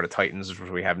very similar to Titans, which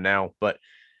we have now. But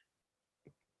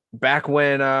back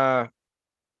when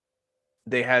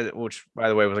they had, which by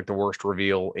the way was like the worst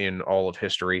reveal in all of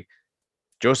history,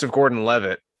 Joseph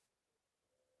Gordon-Levitt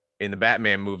in the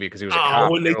Batman movie, because he was a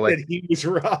cop. When they said he was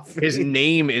Robin. His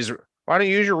name is, why don't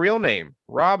you use your real name,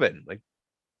 Robin? Like,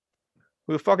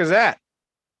 who the fuck is that?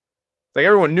 Like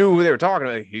everyone knew who they were talking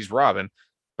about. Like, he's Robin,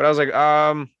 but I was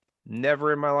like,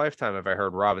 never in my lifetime have I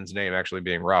heard Robin's name actually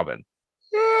being Robin.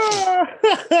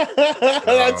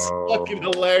 That's fucking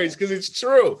hilarious because it's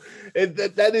true.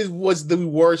 That was the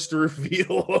worst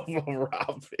reveal of a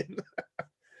Robin.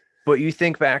 But you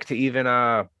think back to even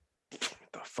the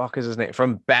fuck is his name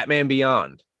from Batman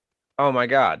Beyond? Oh my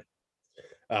god!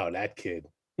 Oh, that kid.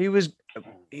 He was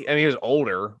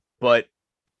older, but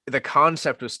the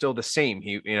concept was still the same.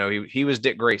 He was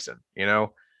Dick Grayson, you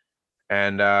know,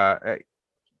 and I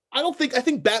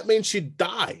think Batman should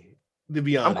die, to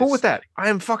be honest. I'm cool with that. I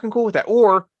am fucking cool with that.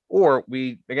 Or Or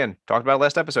we again talked about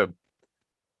last episode,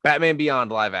 Batman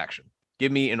Beyond live action.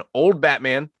 Give me an old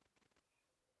Batman.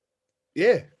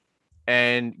 Yeah.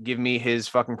 And give me his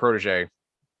fucking protege.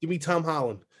 Give me Tom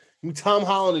Holland. Give me Tom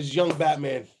Holland as young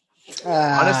Batman.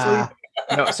 Honestly,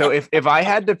 no. So if I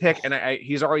had to pick, and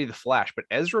he's already the Flash, but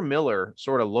Ezra Miller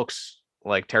sort of looks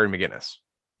like Terry McGinnis.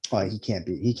 Oh, he can't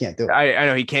do it. I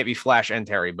know he can't be Flash and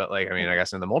Terry, but like, I mean, I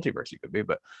guess in the multiverse he could be,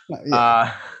 but if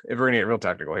we're gonna get real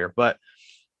technical here, but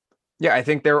yeah, I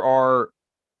think there are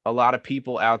a lot of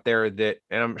people out there that,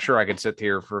 and I'm sure I could sit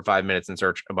here for 5 minutes and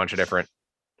search a bunch of different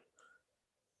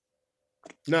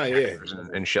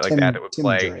and shit like that would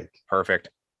play Drake. Perfect.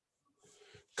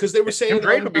 Because they were saying Tim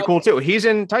Drake would be cool too. He's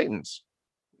in Titans.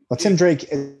 Well, Tim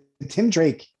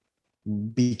Drake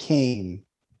became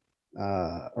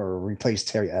or replaced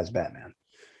Terry as Batman.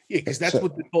 Yeah, because that's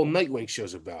what the whole Nightwing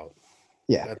show's about.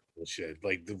 Yeah, that bullshit,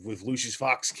 like with Lucius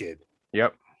Fox kid.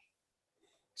 Yep.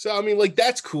 So I mean, like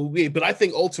that's cool, yeah, but I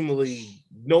think ultimately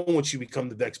no one should become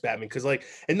the next Batman because, like,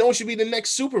 and no one should be the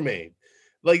next Superman.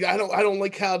 Like I don't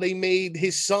like how they made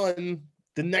his son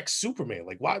the next Superman.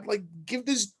 Like why? Like give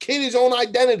this kid his own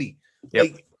identity. Yep.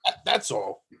 Like that's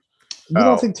all. You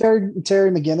don't think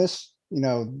Terry McGinnis,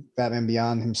 Batman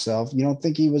Beyond himself, you don't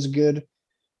think he was good?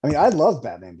 I mean, I love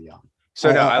Batman Beyond. So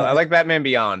I like Batman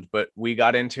Beyond, but we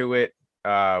got into it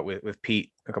with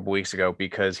Pete a couple weeks ago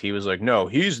because he was like, no,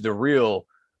 he's the real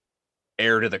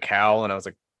heir to the cowl. And I was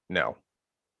like, no,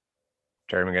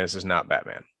 Terry McGinnis is not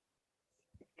Batman.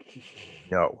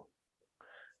 No.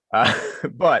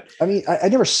 But I mean, I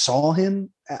never saw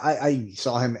him. I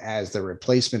saw him as the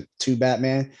replacement to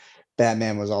Batman.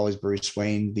 Batman was always Bruce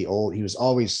Wayne. He was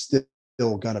always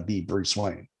still gonna be Bruce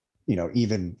Wayne.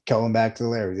 Even going back to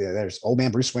there's old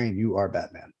man Bruce Wayne. You are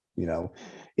Batman.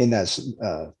 In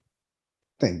that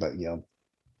thing. But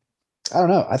I don't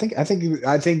know. I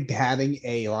think having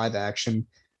a live action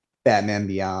Batman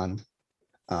Beyond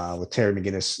with Terry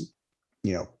McGinnis,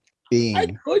 being I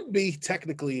could be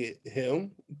technically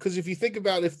him because if you think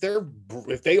about if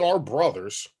they are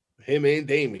brothers, him and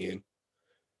Damian,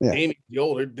 Damian the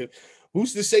older.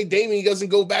 Who's to say Damian doesn't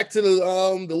go back to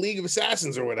the League of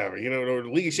Assassins or whatever, or the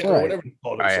League of Shadow, or whatever he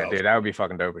called himself. Yeah, dude, that would be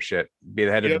fucking dope as shit. Be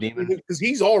the head of the demon because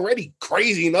he's already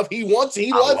crazy enough. He loves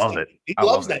it. He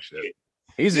loves that shit.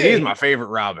 He's my favorite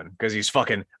Robin because he's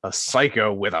fucking a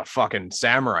psycho with a fucking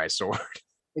samurai sword,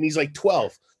 and he's like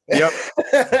 12. Yep,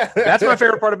 that's my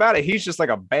favorite part about it. He's just like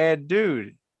a bad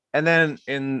dude. And then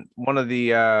in one of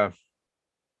the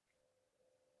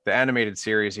animated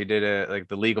series, he did like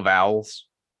the League of Owls.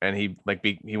 And he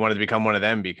wanted to become one of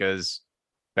them because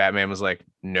Batman was like,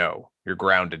 no, you're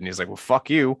grounded. And he's like, well, fuck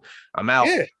you. I'm out.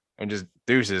 Yeah. And just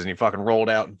deuces. And he fucking rolled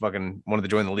out and fucking wanted to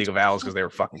join the League of Owls because they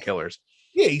were fucking killers.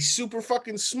 Yeah, he's super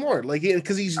fucking smart. Like,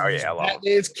 because he's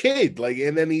Batman's kid. Like,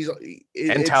 and then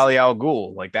and Talia al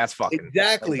Ghul. Like, that's fucking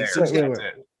exactly.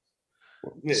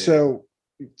 So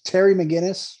Terry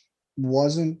McGinnis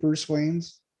wasn't Bruce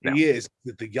Wayne's. No. He is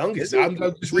the youngest. I'm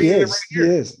just reading it right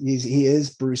here. He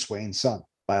is Bruce Wayne's son.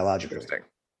 Biologically.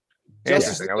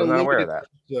 Interesting. I was not aware of that.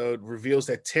 Reveals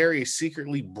that Terry is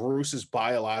secretly Bruce's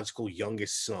biological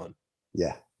youngest son.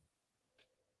 Yeah.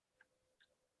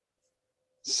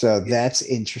 So that's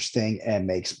interesting and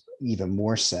makes even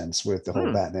more sense with the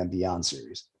whole Batman Beyond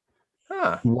series.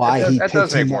 Huh. That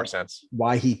does make more sense.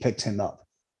 Why he picked him up.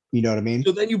 You know what I mean?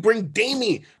 So then you bring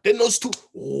Damian. Then those two.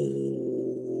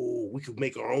 Oh, we could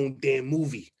make our own damn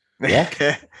movie.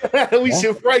 Yeah. We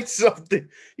should write something.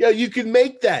 Yeah, you could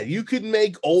make that. You could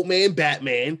make old man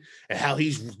Batman and how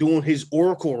he's doing his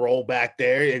Oracle role back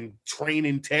there and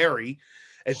training Terry,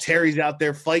 and Terry's out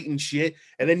there fighting shit.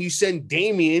 And then you send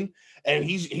Damian, and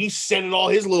he's sending all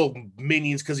his little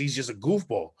minions because he's just a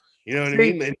goofball. You know what I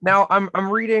mean? And now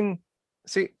I'm reading.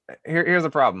 See, here's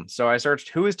the problem. So I searched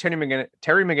who is Terry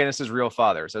McGinnis's real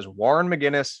father. It says Warren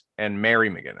McGinnis and Mary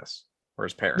McGinnis were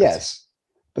his parents. Yes.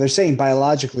 But they're saying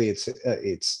biologically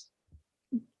it's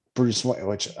Bruce Wayne,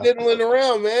 which diddling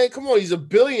around, man. Come on, he's a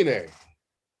billionaire.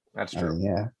 That's true.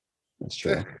 Yeah, that's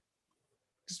true.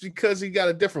 Just because he got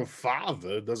a different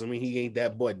father doesn't mean he ain't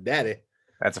that boy daddy.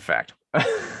 That's a fact.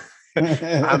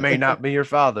 I may not be your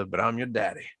father, but I'm your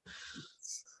daddy.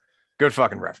 Good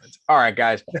fucking reference. All right,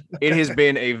 guys. It has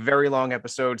been a very long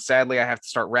episode. Sadly, I have to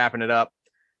start wrapping it up.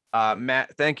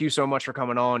 Matt, thank you so much for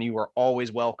coming on. You are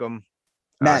always welcome.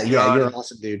 Matt, John, you're an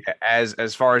awesome dude.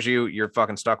 As far as you're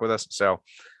fucking stuck with us. So,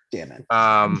 damn it.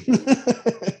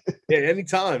 Yeah,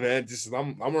 anytime, man. Just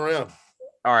I'm around.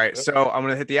 All right, so I'm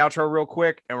gonna hit the outro real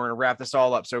quick, and we're gonna wrap this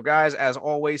all up. So, guys, as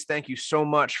always, thank you so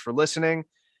much for listening.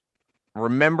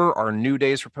 Remember, our new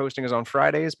days for posting is on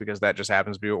Fridays because that just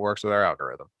happens to be what works with our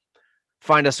algorithm.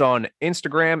 Find us on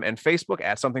Instagram and Facebook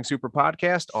at Something Super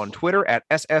Podcast, on Twitter at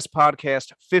SS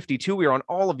Podcast 52. We are on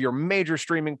all of your major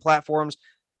streaming platforms.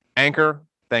 Anchor,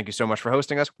 thank you so much for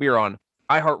hosting us. We are on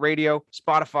iHeartRadio,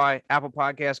 Spotify, Apple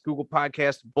Podcasts, Google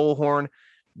Podcasts, Bullhorn,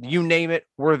 you name it,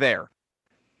 we're there.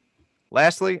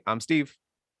 Lastly, I'm Steve.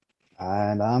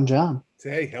 And I'm John.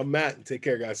 Hey, I'm Matt. Take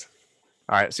care, guys.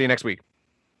 All right, see you next week.